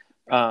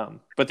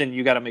 But then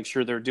you got to make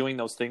sure they're doing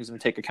those things and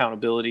take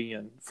accountability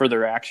and for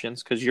their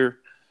actions, because you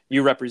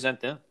represent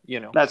them,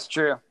 you know. That's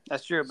true.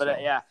 But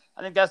I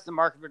think that's the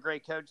mark of a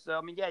great coach. So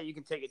I mean, you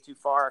can take it too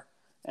far,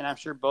 and I'm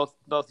sure both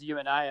you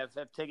and I have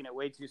taken it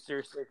way too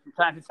seriously from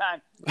time to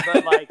time.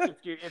 But like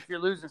if you're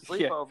losing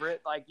sleep over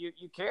it, like you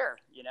care,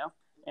 you know.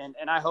 And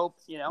I hope,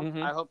 you know,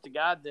 I hope to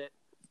God that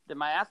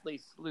my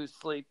athletes lose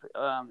sleep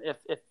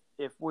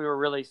if we were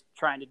really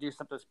trying to do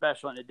something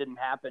special and it didn't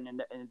happen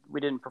and we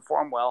didn't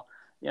perform well.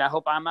 You know, I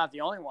hope I'm not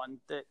the only one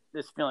that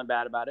is feeling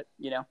bad about it.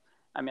 You know,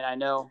 I mean, I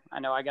know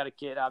I got a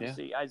kid,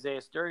 obviously,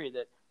 Isaiah Sturry,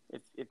 that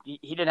if he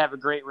didn't have a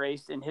great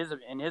race in his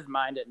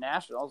mind at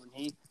nationals, and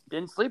he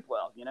didn't sleep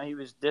well. You know, he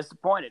was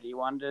disappointed. He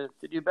wanted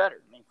to do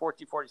better. I mean,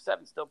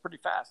 14:47 is still pretty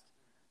fast,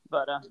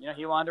 but you know,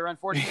 he wanted to run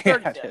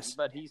 14:37,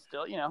 but he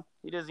still, you know,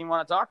 he doesn't even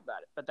want to talk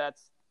about it. But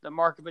that's the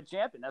mark of a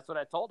champion. That's what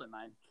I told him.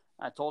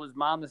 I told his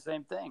mom the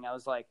same thing. I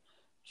was like,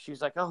 she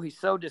was like, oh, he's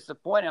so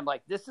disappointed. I'm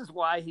like, this is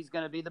why he's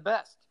going to be the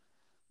best.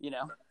 You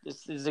know,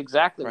 this is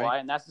exactly why.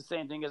 And that's the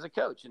same thing as a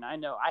coach. And I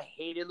know I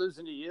hated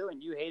losing to you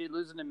and you hated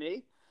losing to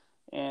me.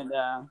 And,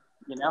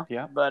 you know,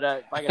 but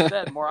like I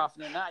said, more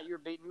often than not, you were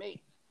beating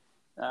me.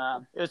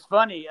 It was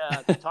funny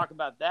to talk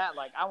about that.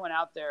 Like, I went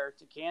out there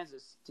to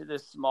Kansas to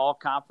this small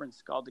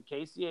conference called the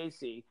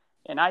KCAC,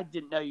 and I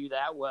didn't know you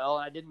that well.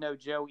 And I didn't know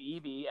Joe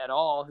Eby at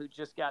all, who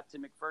just got to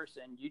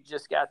McPherson. You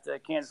just got to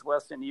Kansas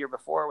Wesleyan the year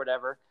before or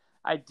whatever.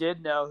 I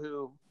did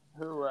know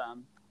who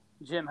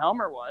Jim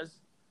Helmer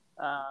was.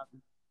 A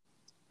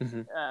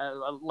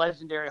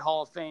legendary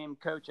Hall of Fame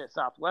coach at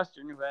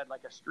Southwestern who had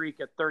like a streak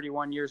of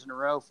 31 years in a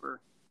row for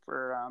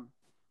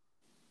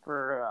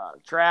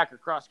track or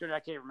cross country. I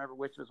can't remember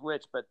which was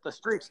which, but the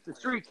streaks, the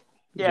streaks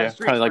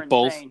probably like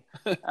both.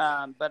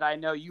 But I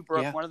know you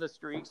broke one of the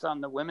streaks on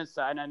the women's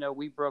side, and I know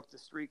we broke the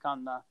streak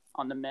on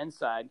the men's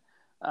side.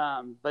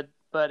 But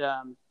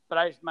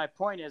my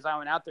point is, I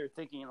went out there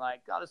thinking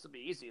like, oh, this will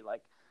be easy.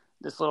 Like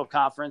this little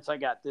conference, I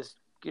got this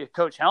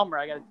Coach Helmer.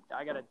 I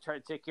got to try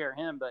to take care of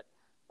him, but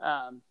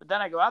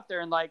then I go out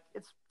there and like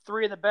it's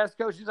three of the best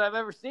coaches I've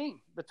ever seen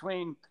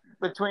between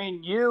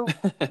you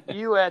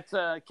at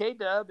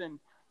K-Dub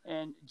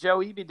and Joe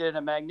Eby did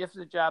a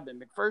magnificent job in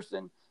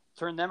McPherson,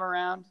 turned them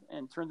around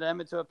and turned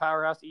them into a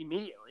powerhouse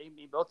immediately. I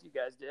mean, both of you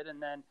guys did,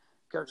 and then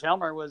Coach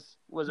Helmer was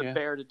a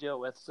bear to deal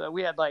with. So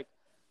we had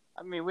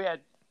we had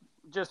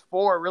just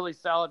four really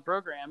solid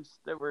programs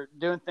that were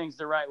doing things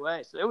the right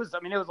way. So it was a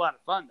lot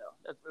of fun though.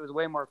 It was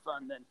way more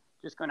fun than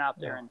just going out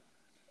there and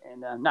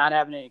not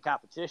having any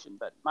competition.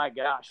 But my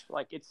gosh,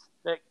 like it's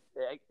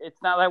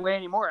not that way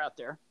anymore out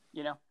there,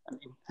 you know. I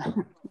mean,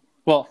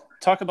 well,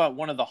 talk about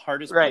one of the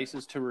hardest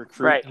places to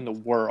recruit in the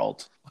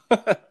world.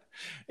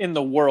 In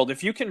the world,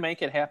 if you can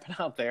make it happen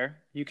out there,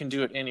 you can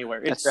do it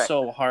anywhere. It's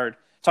so hard.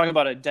 Talking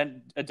about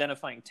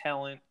identifying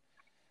talent,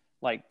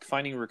 like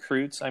finding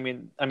recruits. I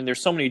mean,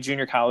 there's so many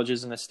junior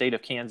colleges in the state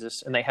of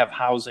Kansas, and they have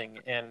housing,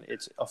 and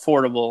it's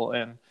affordable.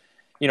 And,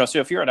 so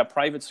if you're at a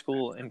private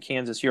school in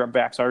Kansas, your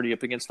back's already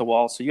up against the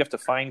wall. So you have to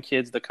find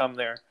kids that come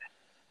there,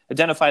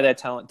 identify that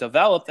talent,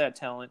 develop that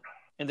talent,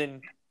 and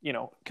then,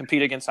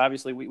 compete against,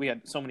 obviously, we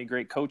had so many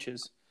great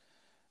coaches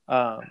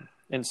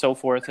and so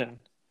forth. And,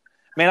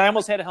 man, I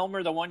almost had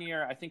Helmer the one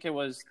year. I think it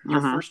was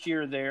your first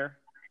year there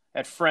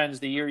at Friends,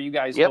 the year you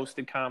guys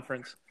hosted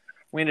conference.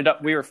 We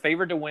were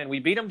favored to win. We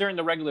beat them during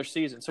the regular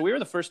season. So we were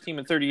the first team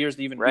in 30 years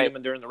to even beat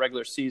them during the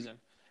regular season.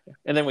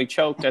 And then we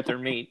choked at their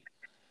meet,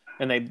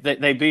 and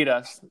they beat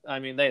us. I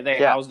mean, they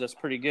housed us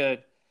pretty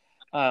good.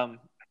 I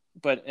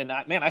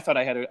thought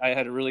I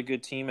had a really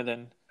good team. And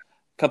then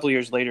a couple of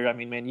years later, I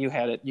mean, man, you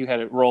had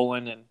it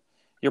rolling, and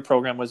your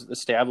program was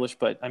established.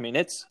 But I mean,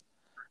 it's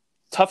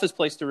toughest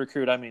place to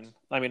recruit. I mean,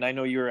 I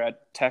know you were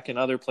at Tech and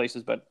other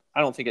places, but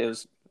I don't think it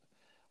was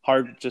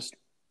hard just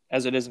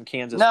as it is in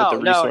Kansas with the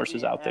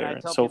resources out there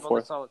and so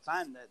forth. This all the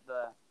time that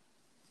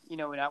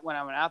when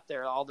I went out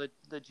there, all the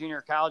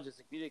junior colleges,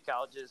 the community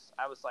colleges,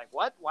 I was like,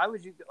 what? Why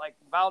would you, like,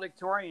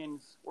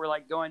 valedictorians were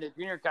like going to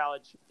junior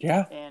college?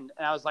 Yeah. And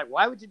I was like,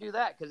 why would you do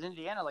that? Because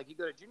Indiana, like, you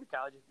go to junior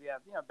college if you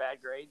have bad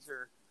grades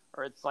or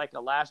it's like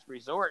a last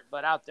resort.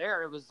 But out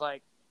there, it was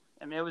like,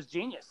 I mean, it was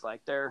genius.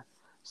 Like, they're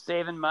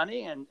saving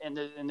money, and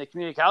the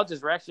community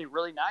colleges were actually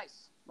really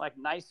nice, like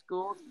nice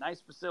schools,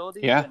 nice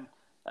facilities. Yeah. And,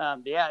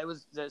 it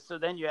was so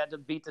then you had to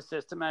beat the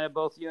system. I know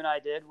both you and I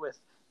did with,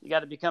 you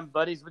got to become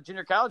buddies with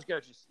junior college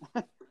coaches.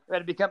 You had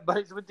to become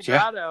buddies with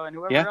DeGrotto and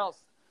whoever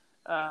else.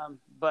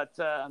 But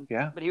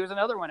he was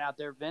another one out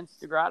there, Vince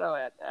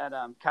DeGrotto at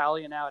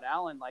Cali and now at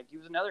Allen. Like, he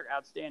was another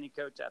outstanding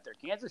coach out there.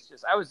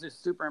 I was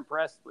just super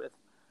impressed with,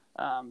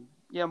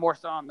 more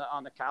so on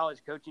the college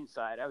coaching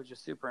side. I was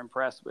just super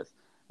impressed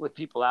with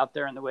people out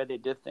there and the way they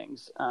did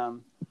things.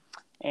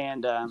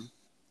 And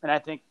I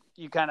think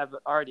you kind of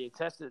already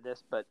attested to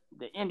this, but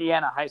the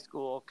Indiana high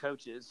school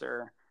coaches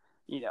are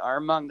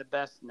among the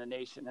best in the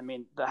nation. I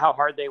mean, how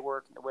hard they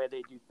work and the way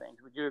they do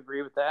things. Would you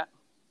agree with that?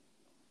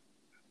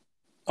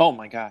 Oh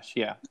my gosh.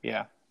 Yeah.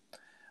 Yeah.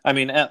 I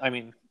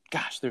mean,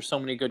 gosh, there's so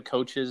many good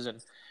coaches,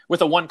 and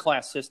with a one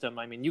class system,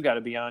 I mean, you got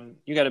to be on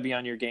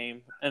your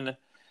game. And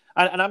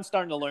I'm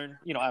starting to learn,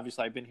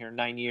 obviously I've been here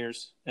 9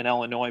 years in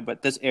Illinois,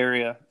 but this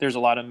area, there's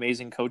a lot of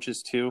amazing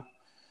coaches too.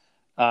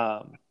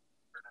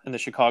 In the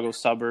Chicago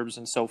suburbs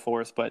and so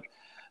forth. But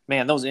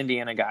man, those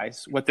Indiana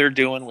guys, what they're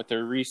doing with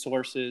their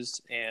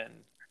resources, and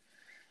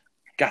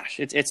gosh,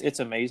 it's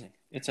amazing.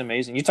 It's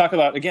amazing. You talk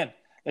about, again,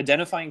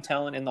 identifying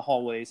talent in the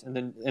hallways,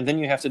 and then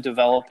you have to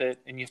develop it,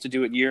 and you have to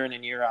do it year in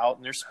and year out.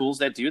 And there's schools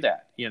that do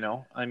that,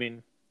 I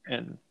mean,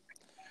 and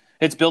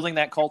it's building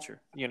that culture,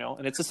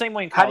 and it's the same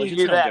way in college. How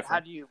do you do that?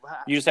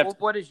 You just have to,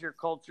 what is your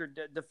culture?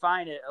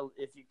 Define it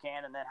if you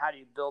can, and then how do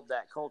you build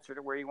that culture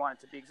to where you want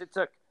it to be? Because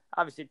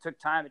it took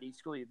time at each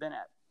school you've been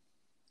at.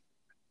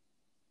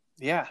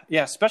 Yeah,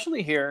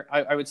 especially here,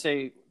 I would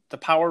say the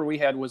power we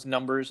had was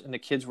numbers, and the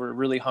kids were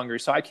really hungry.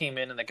 So I came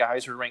in, and the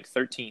guys were ranked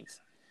 13th,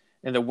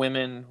 and the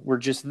women were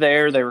just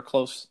there. They were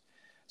close.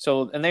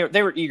 So, and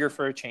they were eager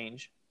for a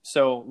change.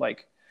 So,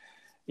 like,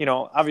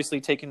 obviously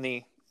taking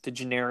the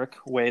generic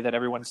way that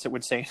everyone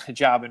would say in a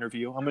job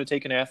interview, I'm going to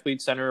take an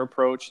athlete-centered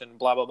approach and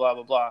blah, blah, blah,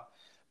 blah, blah.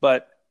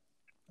 But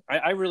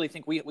I really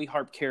think we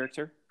harp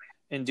character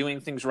and doing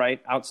things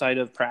right outside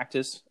of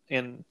practice,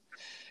 and,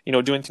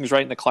 doing things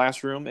right in the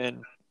classroom,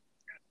 and,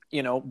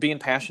 being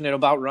passionate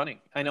about running.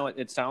 I know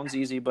it sounds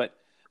easy, but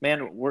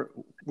man,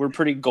 we're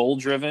pretty goal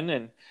driven,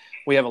 and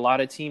we have a lot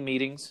of team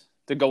meetings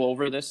to go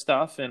over this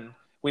stuff, and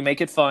we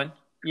make it fun,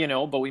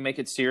 but we make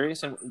it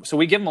serious. And so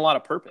we give them a lot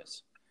of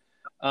purpose.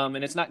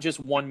 And it's not just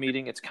one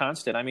meeting, it's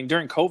constant. I mean,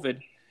 during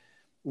COVID,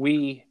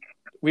 we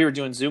were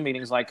doing Zoom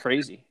meetings like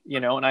crazy,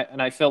 and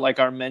I felt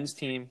like our men's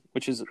team,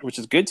 which is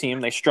a good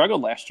team, they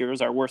struggled last year. It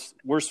was our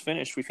worst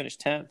finish. We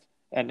finished 10th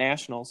at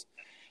nationals.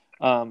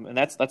 And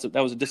that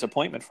was a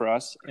disappointment for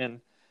us. And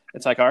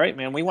it's like, all right,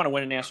 man, we want to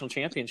win a national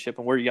championship,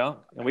 and we're young,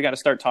 and we got to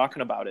start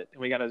talking about it, and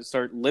we got to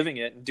start living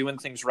it and doing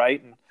things right,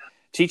 and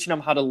teaching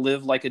them how to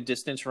live like a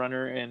distance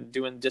runner and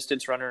doing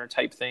distance runner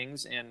type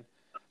things. And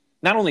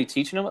not only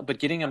teaching them, but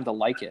getting them to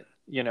like it,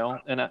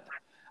 and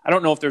I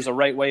don't know if there's a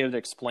right way to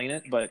explain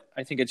it, but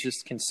I think it's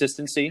just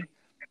consistency.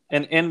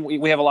 And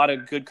we have a lot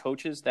of good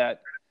coaches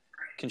that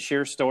can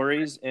share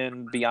stories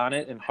and be on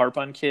it and harp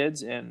on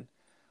kids, and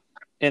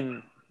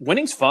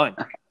winning's fun.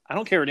 I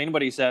don't care what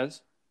anybody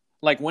says.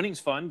 Like, winning's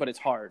fun, but it's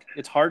hard.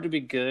 It's hard to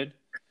be good,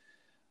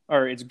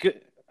 or it's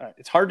good.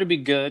 It's hard to be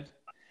good.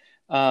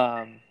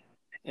 And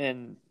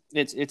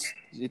it's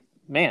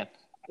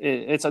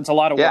a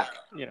lot of work,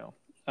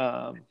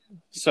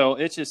 so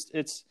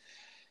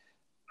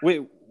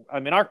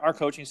our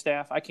coaching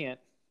staff,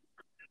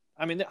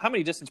 how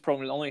many distance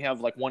programs only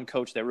have like one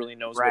coach that really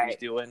knows what he's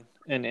doing,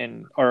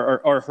 and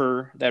or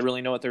her that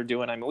really know what they're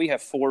doing? I mean, we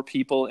have 4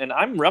 people, and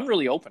I'm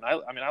really open.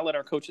 I let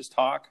our coaches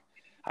talk.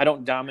 I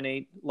don't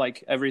dominate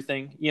like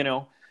everything,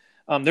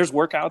 there's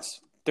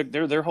workouts.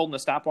 They're holding the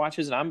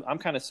stopwatches, and I'm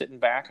kind of sitting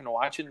back and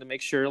watching to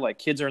make sure like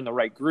kids are in the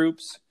right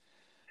groups,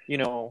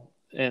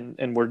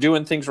 and we're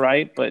doing things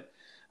right. But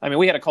I mean,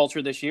 we had a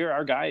culture this year.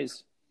 Our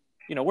guys,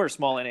 we're a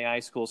small NAI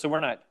school, so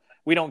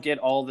we don't get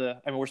all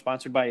we're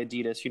sponsored by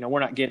Adidas. We're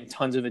not getting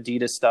tons of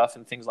Adidas stuff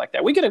and things like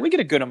that. We get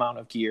a good amount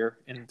of gear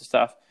and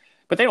stuff,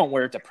 but they don't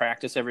wear it to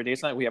practice every day.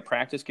 It's not like we have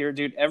practice gear,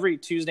 dude. Every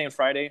Tuesday and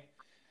Friday,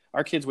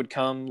 our kids would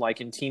come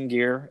like in team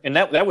gear, and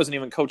that wasn't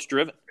even coach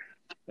driven.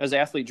 It was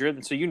athlete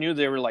driven. So you knew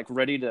they were like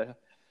ready to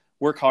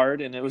work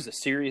hard, and it was a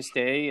serious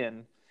day.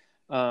 And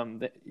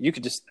you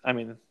could just,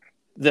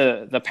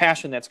 the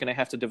passion that's going to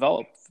have to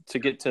develop to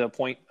get to a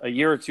point a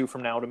year or two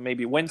from now to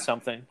maybe win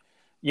something,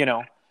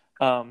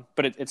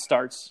 but it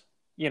starts,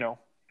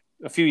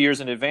 a few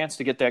years in advance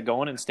to get that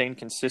going and staying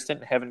consistent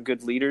and having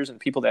good leaders and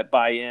people that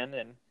buy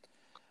in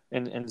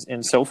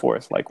and so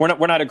forth. Like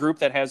we're not a group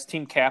that has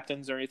team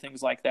captains or anything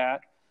like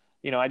that.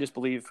 I just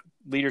believe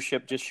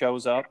leadership just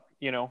shows up,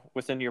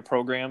 within your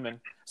program,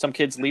 and some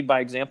kids lead by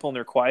example and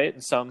they're quiet,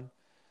 and some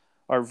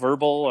are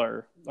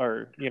verbal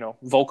or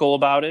vocal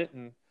about it.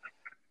 And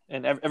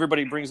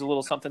everybody brings a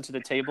little something to the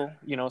table.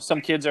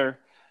 Some kids are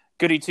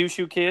goody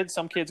two-shoe kids.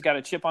 Some kids got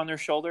a chip on their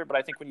shoulder, but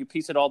I think when you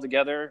piece it all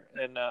together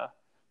and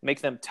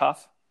make them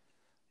tough,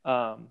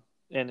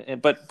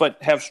 but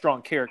have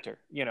strong character,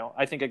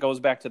 I think it goes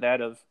back to that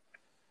of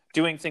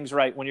doing things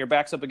right. When your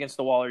back's up against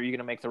the wall, are you going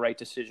to make the right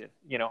decision?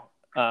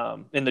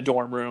 In the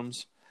dorm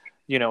rooms,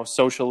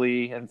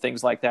 socially and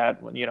things like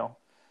that. When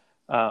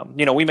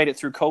we made it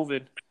through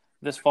COVID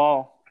this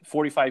fall,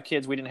 45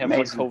 kids. We didn't have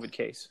Amazing. one COVID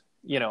case.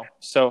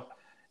 So.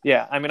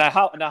 Yeah,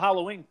 now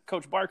Halloween,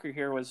 Coach Barker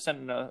here was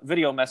sending a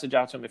video message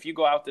out to him. If you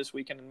go out this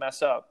weekend and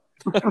mess up,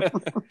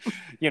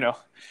 your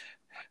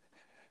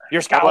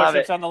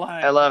scholarship's on the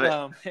line. I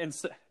love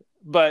it.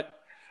 But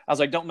I was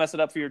like, don't mess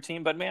it up for your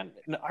team. But, man,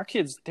 our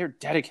kids, they're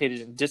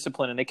dedicated and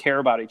disciplined, and they care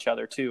about each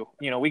other too.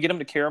 We get them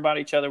to care about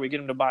each other. We get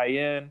them to buy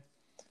in.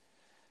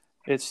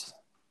 It's,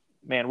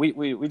 man,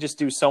 we just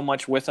do so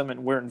much with them,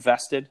 and we're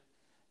invested,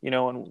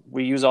 and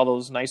we use all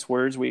those nice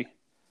words. We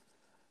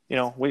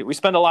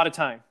spend a lot of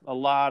time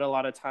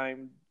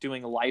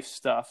doing life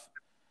stuff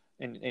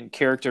and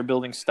character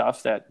building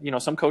stuff that,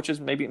 some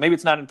coaches, maybe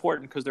it's not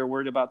important because they're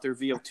worried about their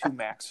VO2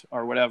 max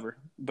or whatever.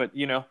 But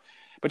you know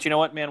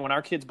what, man, when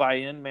our kids buy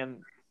in, man,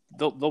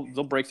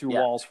 they'll break through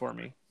walls for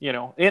me,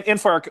 and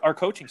for our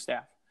coaching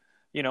staff,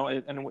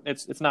 and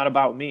it's not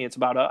about me. It's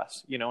about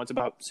us. It's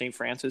about St.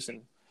 Francis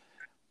and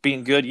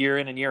being good year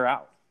in and year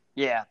out.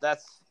 Yeah,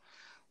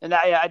 And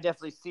I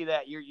definitely see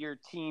that your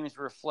teams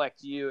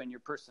reflect you and your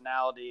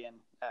personality, and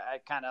I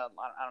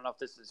don't know if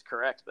this is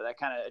correct, but I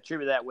kind of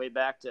attribute that way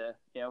back to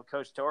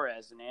Coach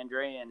Torres and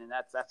Andrean, and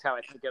that's how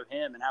I think of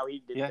him and how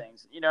he did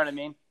things. You know what I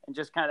mean? And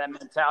just kind of that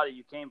mentality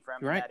you came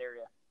from in that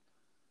area.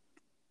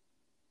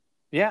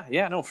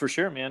 Yeah, no, for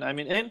sure, man.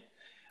 And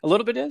a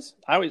little bit is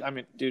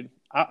you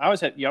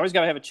always got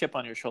to have a chip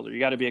on your shoulder. You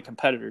got to be a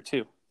competitor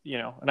too,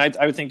 And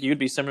I would think you'd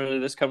be similar to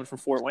this coming from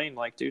Fort Wayne,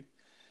 like, dude.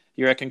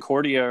 You're at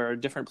Concordia or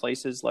different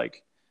places,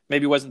 like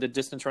maybe wasn't the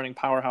distance running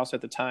powerhouse at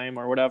the time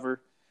or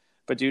whatever,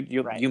 but dude,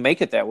 you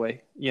make it that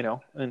way,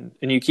 and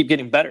you keep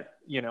getting better.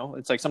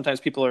 It's like sometimes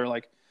people are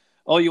like,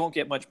 oh, you won't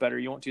get much better.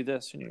 You won't do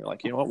this. And you're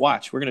like, you know what,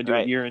 watch, we're going to do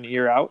it year in,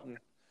 year out. And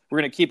we're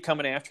going to keep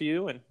coming after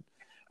you. And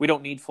we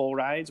don't need full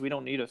rides. We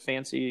don't need a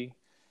fancy,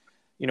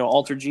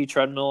 Alter G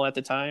treadmill at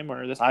the time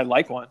or this. I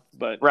like one,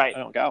 but I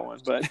don't got one,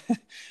 but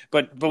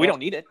we don't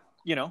need it.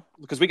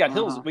 Because we got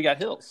hills, we got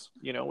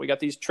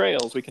these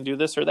trails, we can do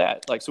this or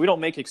that. Like, so we don't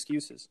make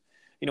excuses.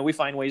 We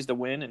find ways to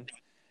win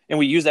and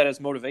we use that as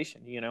motivation,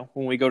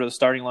 when we go to the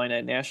starting line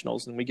at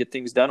nationals and we get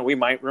things done, we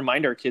might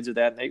remind our kids of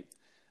that. And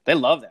they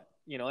love that,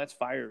 that's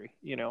fiery,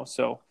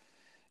 so,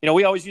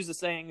 we always use the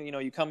saying,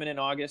 you come in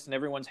August and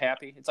everyone's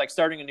happy. It's like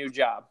starting a new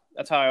job.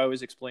 That's how I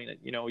always explain it.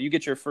 You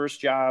get your first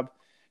job,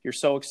 you're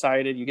so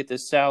excited, you get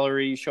this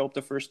salary, you show up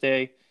the first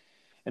day,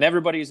 and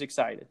everybody's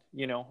excited,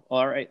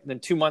 all right.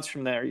 Then 2 months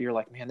from there, you're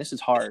like, man, this is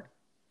hard.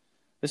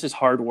 This is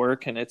hard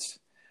work. And it's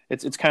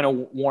kind of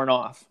worn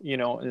off,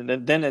 and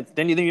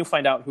then you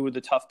find out who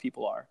the tough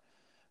people are,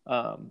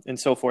 and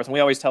so forth. And we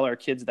always tell our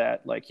kids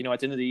that, like, at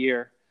the end of the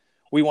year,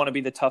 we want to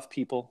be the tough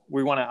people.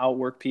 We want to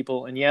outwork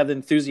people. And the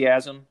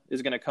enthusiasm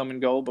is going to come and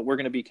go, but we're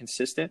going to be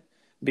consistent,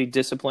 be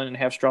disciplined, and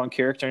have strong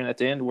character. And at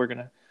the end, we're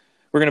going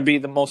to be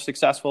the most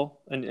successful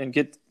and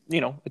get,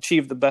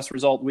 achieve the best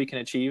result we can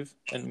achieve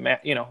and,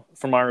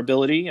 from our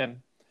ability and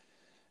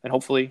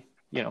hopefully,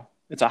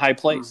 it's a high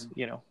place,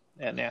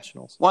 at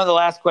nationals. One of the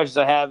last questions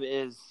I have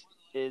is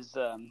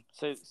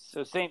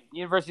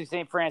University of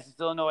St. Francis,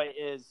 Illinois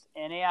is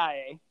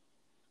NAIA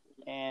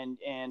and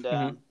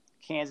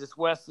Kansas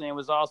Wesleyan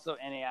was also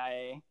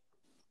NAIA.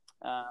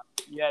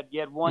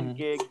 You had one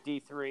gig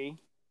D3.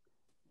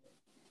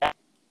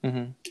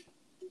 Mm-hmm.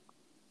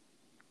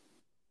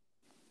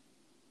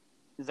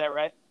 Is that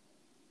right?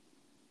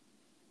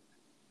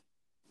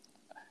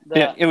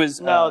 It was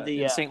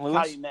in St.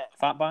 Louis.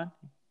 Fontbonne.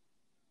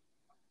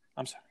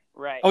 I'm sorry.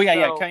 Right. Oh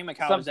yeah, Calumet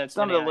College.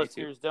 Some of the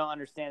listeners don't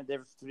understand the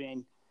difference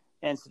between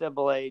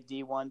NCAA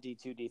D1,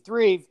 D2,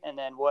 D3, and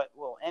then what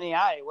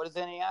is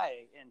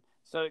NAIA? And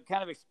so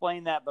kind of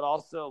explain that, but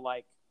also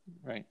like,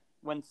 right.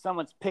 when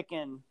someone's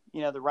picking,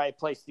 the right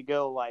place to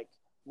go, like,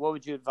 what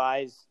would you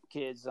advise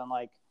kids on,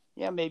 like,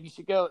 yeah, maybe you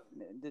should go.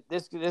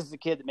 This is a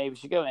kid that maybe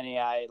should go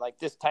NAI. Like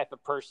this type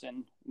of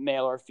person,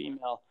 male or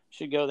female,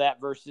 should go that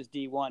versus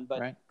D1.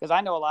 But because I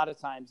know a lot of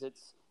times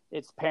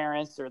it's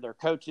parents or their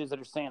coaches that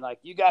are saying like,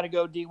 you got to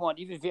go D1,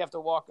 even if you have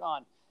to walk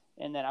on.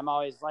 And then I'm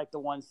always like the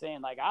one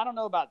saying like, I don't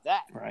know about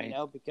that,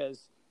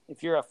 because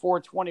if you're a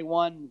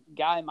 421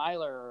 guy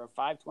miler or a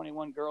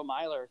 521 girl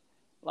miler,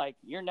 like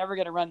you're never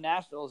going to run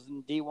nationals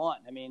in D1.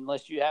 I mean,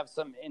 unless you have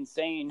some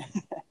insane,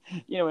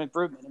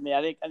 improvement. I mean,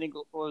 I think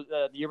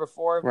the year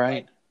before,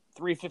 like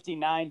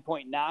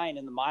 359.9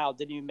 in the mile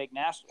didn't even make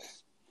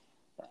nationals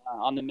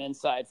on the men's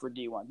side for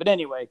D1. But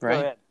anyway, go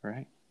ahead.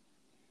 Right.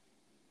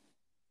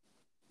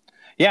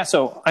 Yeah.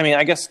 So, I mean,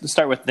 I guess to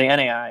start with the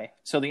NAI.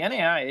 So the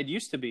NAI, it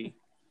used to be,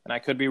 and I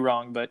could be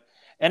wrong, but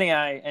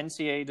NAI,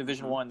 NCAA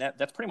Division I,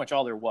 that's pretty much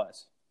all there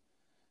was.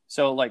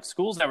 So like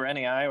schools that were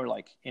NAI were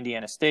like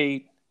Indiana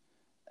State,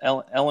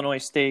 Illinois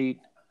State,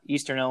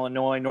 Eastern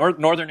Illinois,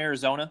 Northern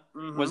Arizona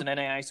was an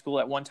NAI school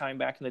at one time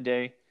back in the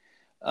day.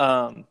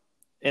 And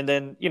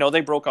then,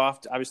 they broke off.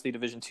 Obviously,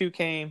 Division II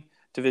came,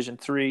 Division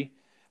III.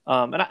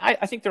 And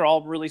I think they're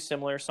all really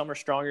similar. Some are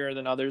stronger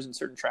than others in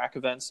certain track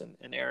events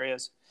and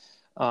areas.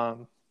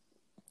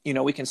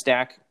 We can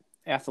stack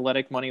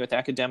athletic money with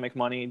academic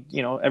money.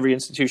 Every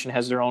institution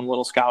has their own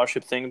little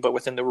scholarship thing, but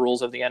within the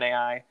rules of the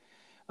NAI.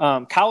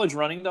 College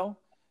running, though,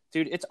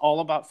 dude, it's all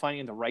about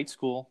finding the right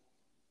school,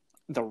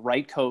 the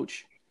right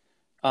coach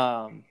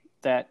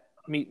that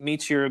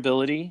meets your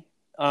ability,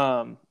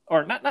 or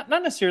not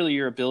necessarily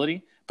your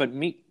ability, but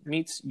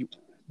meets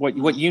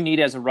what you need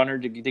as a runner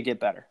to get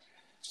better.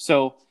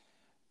 So,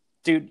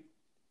 dude,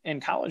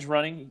 in college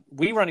running,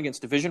 we run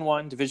against Division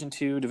I, Division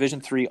II,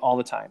 Division III all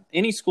the time.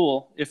 Any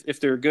school, if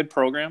they're a good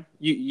program,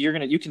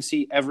 you can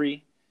see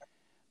every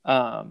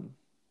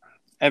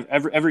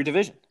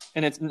division,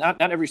 and it's not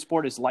every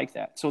sport is like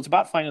that. So it's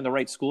about finding the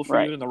right school for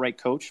you and the right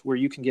coach where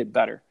you can get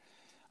better.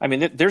 I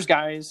mean, there's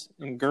guys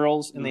and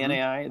girls in the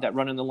NAI that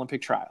run in the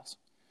Olympic trials.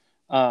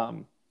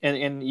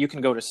 And you can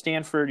go to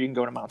Stanford, you can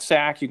go to Mount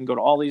Sac, you can go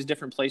to all these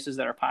different places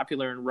that are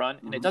popular and run,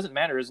 and it doesn't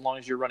matter as long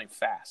as you're running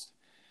fast.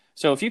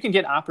 So if you can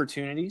get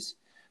opportunities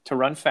to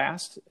run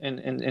fast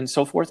and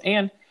so forth,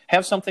 and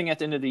have something at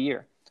the end of the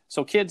year.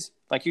 So kids,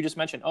 like you just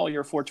mentioned, oh,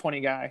 you're a 420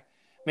 guy.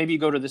 Maybe you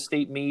go to the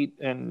state meet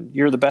and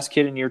you're the best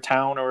kid in your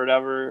town or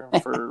whatever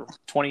for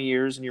 20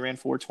 years and you ran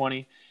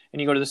 420. And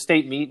you go to the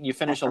state meet and you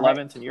finish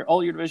 11th and you're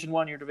Division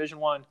I, you're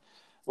Division I.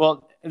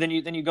 Well, then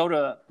you go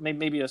to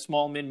maybe a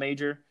small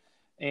mid-major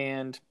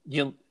and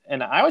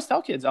I always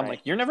tell kids, I'm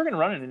like, you're never going to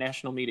run in a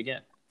national meet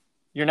again.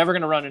 You're never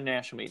going to run in a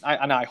national meet.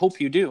 I hope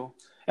you do.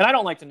 And I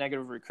don't like to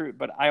negative recruit,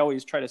 but I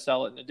always try to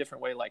sell it in a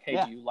different way. Like,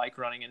 hey, do you like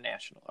running in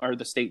national or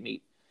the state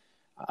meet?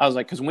 I was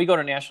like, because when we go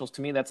to nationals,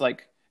 to me, that's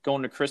like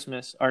going to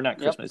Christmas or not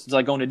Christmas. It's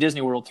like going to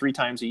Disney World 3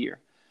 times a year.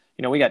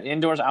 We got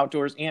indoors,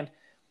 outdoors, and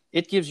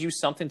it gives you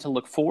something to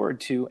look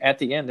forward to at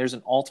the end. There's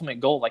an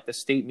ultimate goal like the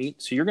state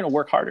meet. So you're going to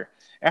work harder.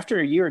 After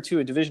a year or two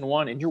at Division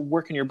I and you're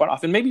working your butt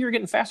off, and maybe you're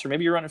getting faster.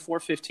 Maybe you're running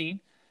 4:15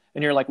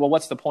 and you're like, well,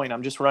 what's the point?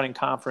 I'm just running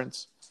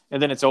conference and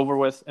then it's over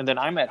with. And then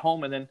I'm at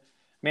home and then,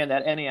 man,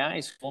 that NAI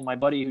school, my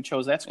buddy who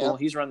chose that school,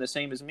 he's run the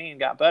same as me and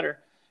got better.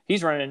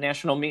 He's running a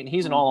national meet and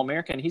he's an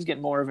All-American. He's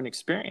getting more of an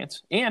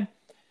experience and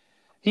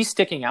he's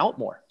sticking out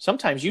more.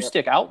 Sometimes you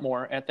stick out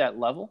more at that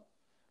level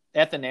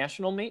at the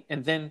national meet,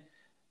 and then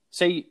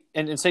say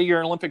you're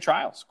an Olympic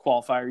trials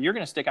qualifier, you're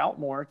going to stick out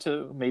more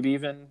to maybe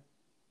even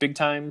big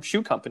time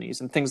shoe companies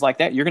and things like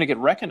that. You're going to get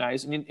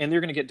recognized and they're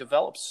going to get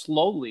developed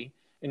slowly,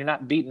 and you're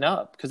not beaten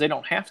up because they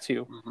don't have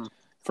to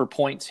for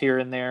points here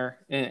and there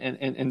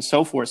and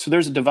so forth. So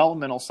there's a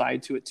developmental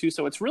side to it too.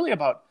 So it's really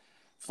about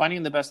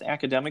finding the best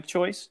academic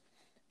choice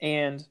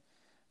and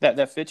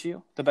that fits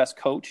you, the best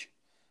coach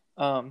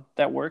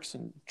that works,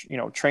 and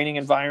training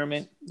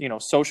environment,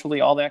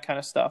 socially, all that kind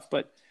of stuff.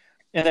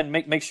 And then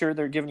make sure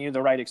they're giving you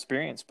the right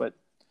experience. But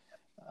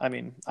I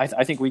mean,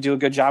 I think we do a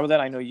good job of that.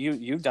 I know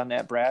you've done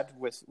that, Brad,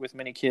 with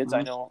many kids.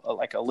 I know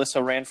like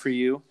Alyssa ran for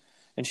you,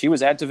 and she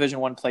was at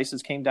Division I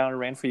places, came down and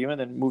ran for you, and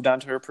then moved on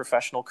to her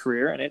professional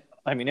career. And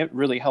it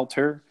really helped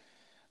her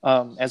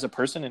as a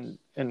person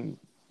and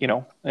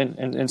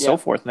so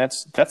forth. And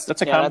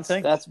that's a common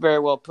thing. That's very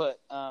well put.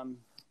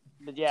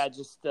 But yeah, it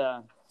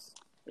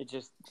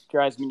just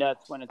drives me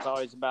nuts when it's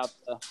always about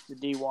the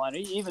D1,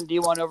 even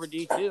D1 over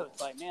D2. It's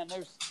like, man,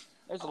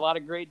 there's a lot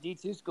of great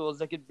D2 schools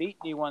that could beat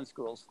D1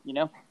 schools,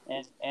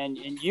 and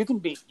you can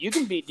beat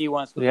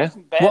D1 schools. There's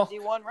some bad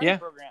D1 running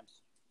programs.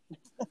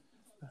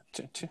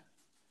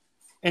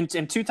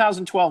 In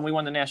 2012, we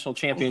won the national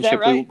championship.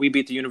 Right? We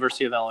beat the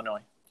University of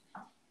Illinois.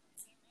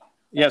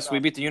 Yes, we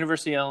beat the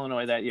University of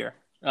Illinois that year.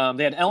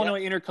 They had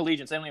Illinois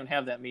Intercollegiates. They don't even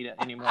have that meet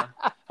anymore.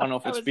 I don't know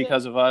if it's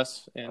because of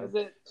us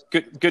and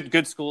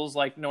good schools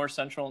like North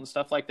Central and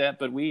stuff like that.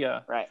 But we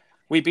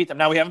beat them.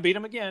 Now we haven't beat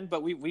them again,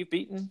 but we've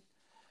beaten.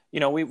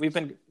 We've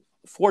been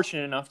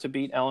fortunate enough to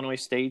beat Illinois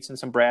States and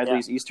some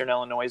Bradleys, Eastern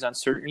Illinois on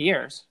certain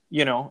years,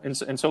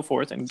 and so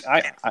forth. And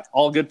I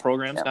all good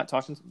programs. Not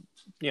talking,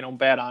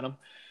 bad on them,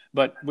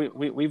 But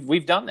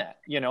we've done that.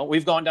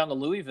 We've gone down to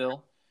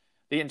Louisville.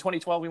 In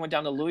 2012, we went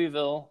down to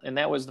Louisville, and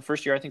that was the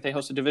first year I think they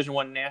hosted Division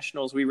I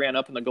nationals. We ran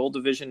up in the gold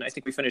division. I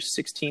think we finished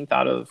 16th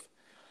out of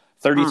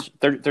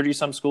 30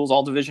 some schools,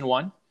 all Division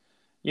I.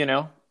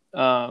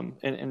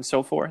 And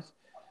so forth.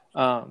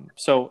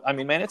 So I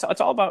mean, man, it's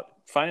all about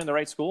finding the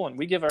right school, and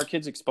we give our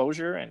kids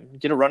exposure and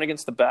get a run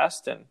against the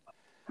best, and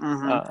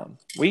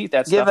we eat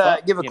that stuff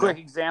up. Give a quick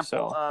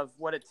example of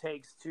what it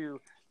takes to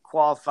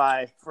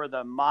qualify for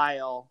the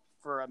mile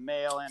for a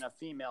male and a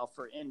female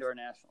for indoor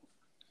nationals.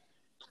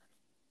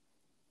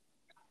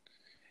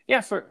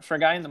 Yeah, for a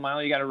guy in the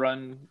mile, you got to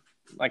run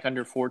like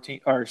under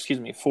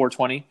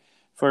 420.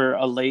 For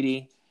a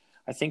lady,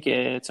 I think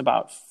it's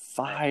about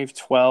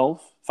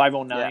 512,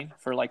 509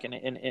 for like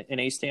an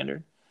A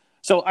standard.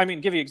 So, I mean,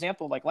 give you an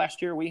example. Like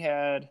last year, we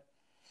had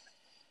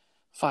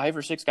 5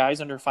 or 6 guys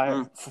under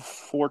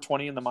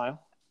 420 in the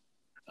mile,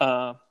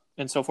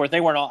 and so forth. They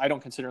weren't all. I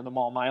don't consider them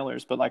all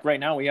milers, but like right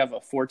now, we have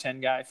a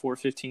 410 guy,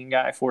 415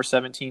 guy,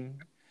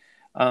 417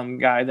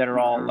 guy that are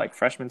all like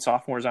freshmen,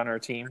 sophomores on our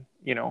team.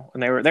 And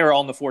they were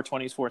all in the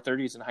 420s,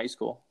 430s in high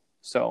school.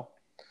 So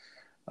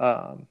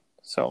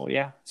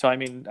yeah. So I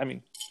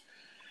mean.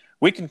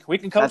 We can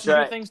coach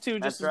and do things too,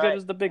 just as good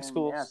as the big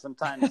schools. Yeah,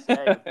 sometimes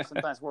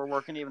we're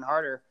working even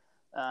harder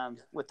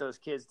with those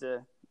kids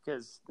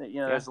because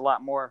there's a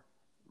lot more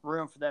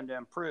room for them to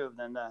improve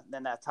than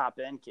that top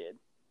end kid.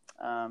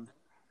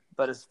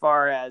 But as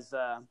far as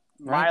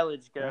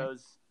mileage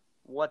goes,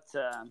 what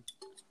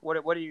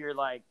are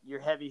your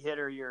heavy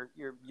hitter, your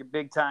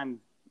big time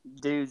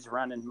dudes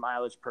running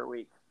mileage per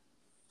week?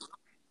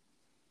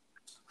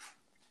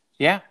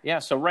 Yeah.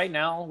 So right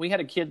now we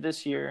had a kid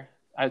this year.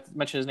 I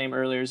mentioned his name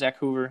earlier, Zach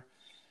Hoover.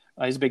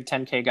 He's a big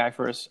 10K guy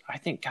for us. I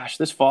think,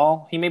 this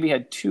fall, he maybe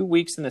had 2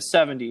 weeks in the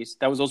 70s.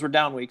 Those were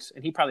down weeks,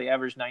 and he probably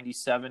averaged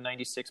 97,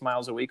 96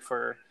 miles a week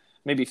for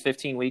maybe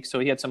 15 weeks. So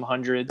he had some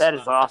hundreds. That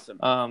is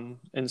awesome.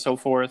 And so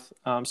forth.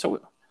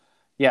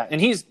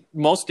 And he's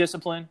most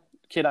disciplined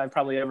kid I've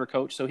probably ever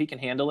coached, so he can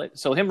handle it.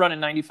 So him running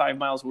 95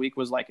 miles a week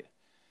was like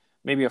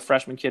maybe a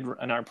freshman kid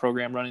in our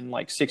program running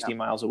like 60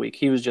 miles a week.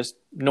 He was just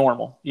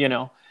normal,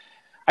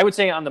 I would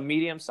say on the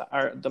medium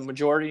side, the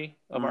majority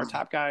of our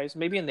top guys,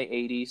 maybe in the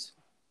 80s,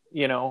 to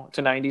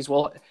 90s.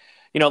 Well,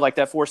 like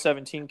that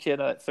 417 kid,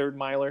 third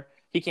miler,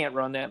 he can't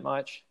run that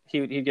much.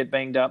 He'd get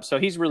banged up. So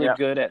he's really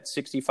good at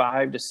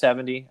 65 to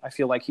 70. I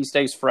feel like he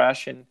stays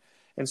fresh and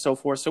so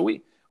forth. So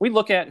we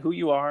look at who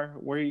you are,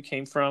 where you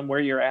came from, where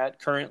you're at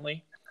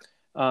currently,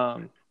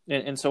 and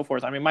so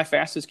forth. I mean, my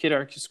fastest kid,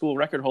 our school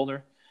record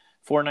holder,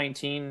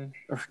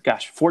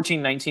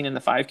 14:19 in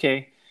the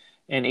 5K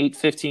and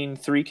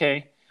 8:15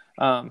 3K.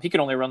 He could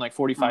only run like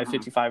 45,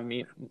 55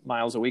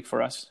 miles a week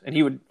for us. And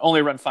he would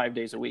only run 5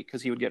 days a week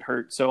because he would get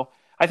hurt. So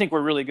I think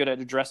we're really good at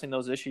addressing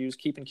those issues,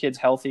 keeping kids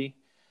healthy,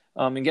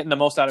 and getting the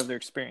most out of their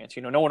experience.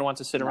 No one wants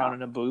to sit around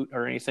in a boot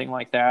or anything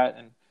like that.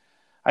 And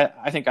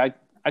I think I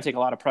take a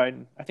lot of pride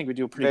in, I think we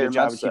do a pretty good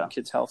job of keeping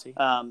kids healthy.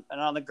 And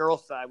on the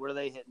girls' side, what are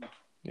they hitting?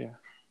 Yeah.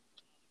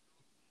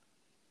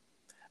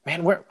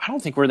 Man, I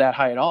don't think we're that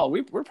high at all.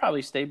 We're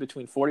probably stayed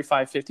between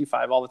 45,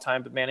 55 all the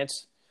time. But man,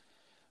 it's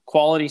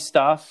quality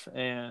stuff,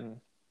 and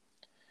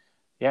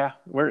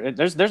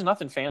there's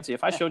nothing fancy.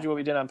 If I showed you what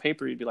we did on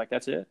paper, you'd be like,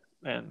 "That's it."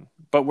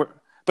 But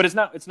it's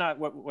not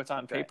what's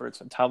on paper.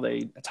 It's how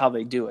they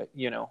do it,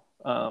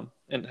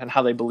 and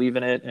how they believe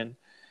in it. And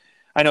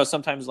I know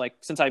sometimes, like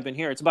since I've been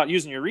here, it's about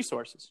using your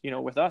resources.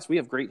 With us, we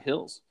have great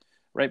hills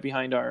right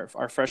behind our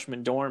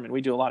freshman dorm, and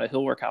we do a lot of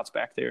hill workouts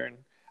back there. And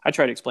I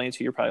try to explain it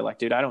to you. You're probably like,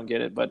 "Dude, I don't get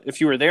it." But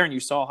if you were there and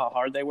you saw how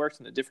hard they worked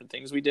and the different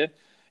things we did,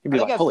 you'd be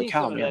like, "Holy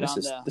cow, man!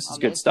 This is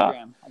good stuff."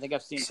 I think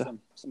I've seen some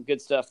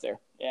good stuff there.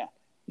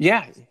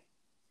 Yeah.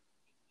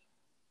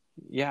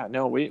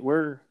 No,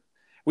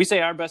 we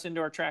say our best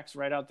indoor track's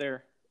right out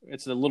there.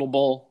 It's the Little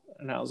Bowl,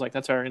 and I was like,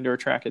 "That's our indoor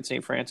track at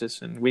St.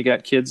 Francis." And we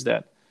got kids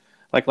that,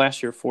 like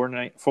last year,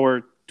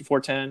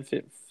 410,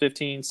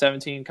 15,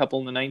 17, couple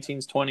in the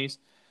 19s, 20s,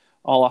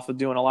 all off of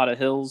doing a lot of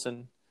hills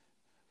and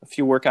a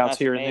few workouts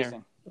here and there.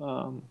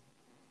 All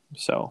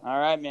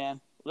right,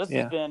 man. This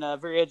has been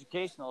very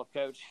educational,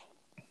 Coach.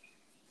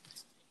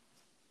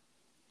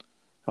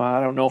 Well, I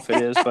don't know if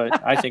it is,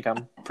 but I think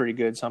I'm pretty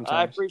good sometimes.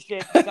 I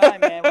appreciate the time,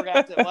 man. We'll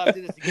have to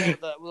do this again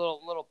with a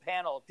little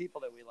panel of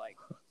people that we like.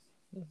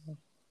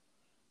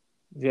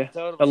 Yeah,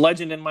 totally. A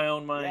legend in my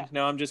own mind. Yeah.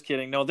 No, I'm just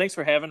kidding. No, thanks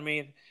for having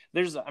me.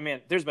 There's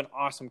been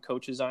awesome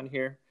coaches on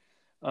here,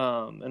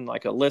 and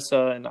like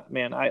Alyssa, and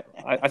man, I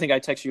think I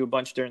texted you a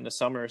bunch during the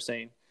summer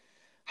saying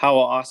how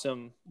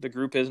awesome the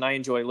group is, and I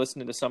enjoy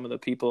listening to some of the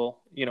people,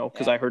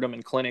 because I heard them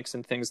in clinics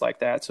and things like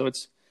that. So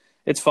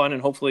it's fun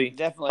and hopefully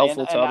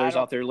helpful to others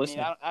out there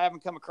listening. I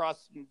haven't come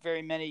across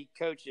very many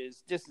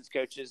distance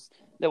coaches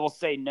that will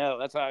say no.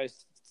 That's what I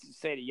always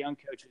say to young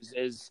coaches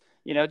is,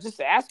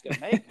 just ask them,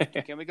 hey,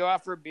 can we go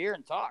out for a beer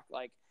and talk?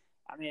 Like,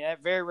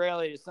 very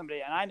rarely is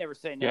somebody, and I never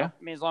say no. Yeah.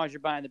 As long as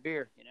you're buying the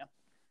beer,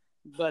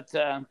 But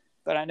I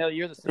know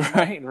you're the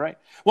same. Right.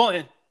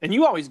 Well, and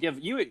you always give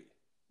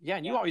Yeah,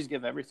 and you always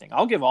give everything.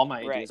 I'll give all my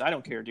ideas. Right. I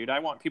don't care, dude. I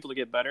want people to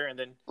get better, and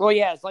then Well,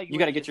 yeah, it's like you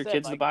got to what get your said,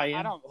 kids to like, buy in.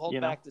 I don't hold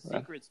you know? back the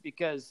secrets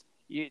because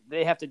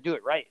they have to do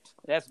it right.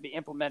 It has to be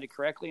implemented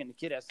correctly, and the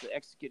kid has to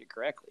execute it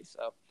correctly.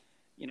 So,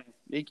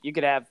 you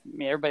could have,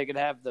 everybody could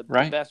have the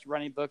best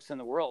running books in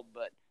the world,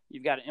 but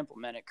you've got to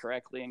implement it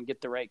correctly and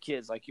get the right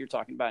kids, like you're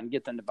talking about, and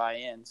get them to buy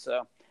in.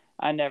 So,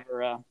 I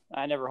never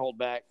hold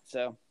back.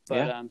 So,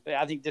 but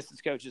I think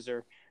distance coaches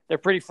they're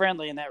pretty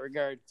friendly in that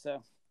regard.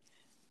 So,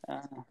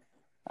 all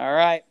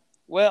right.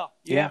 Well,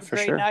 you have a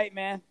great night,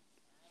 man.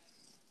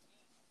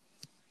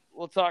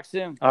 We'll talk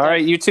soon. All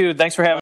right, you too. Thanks for having me.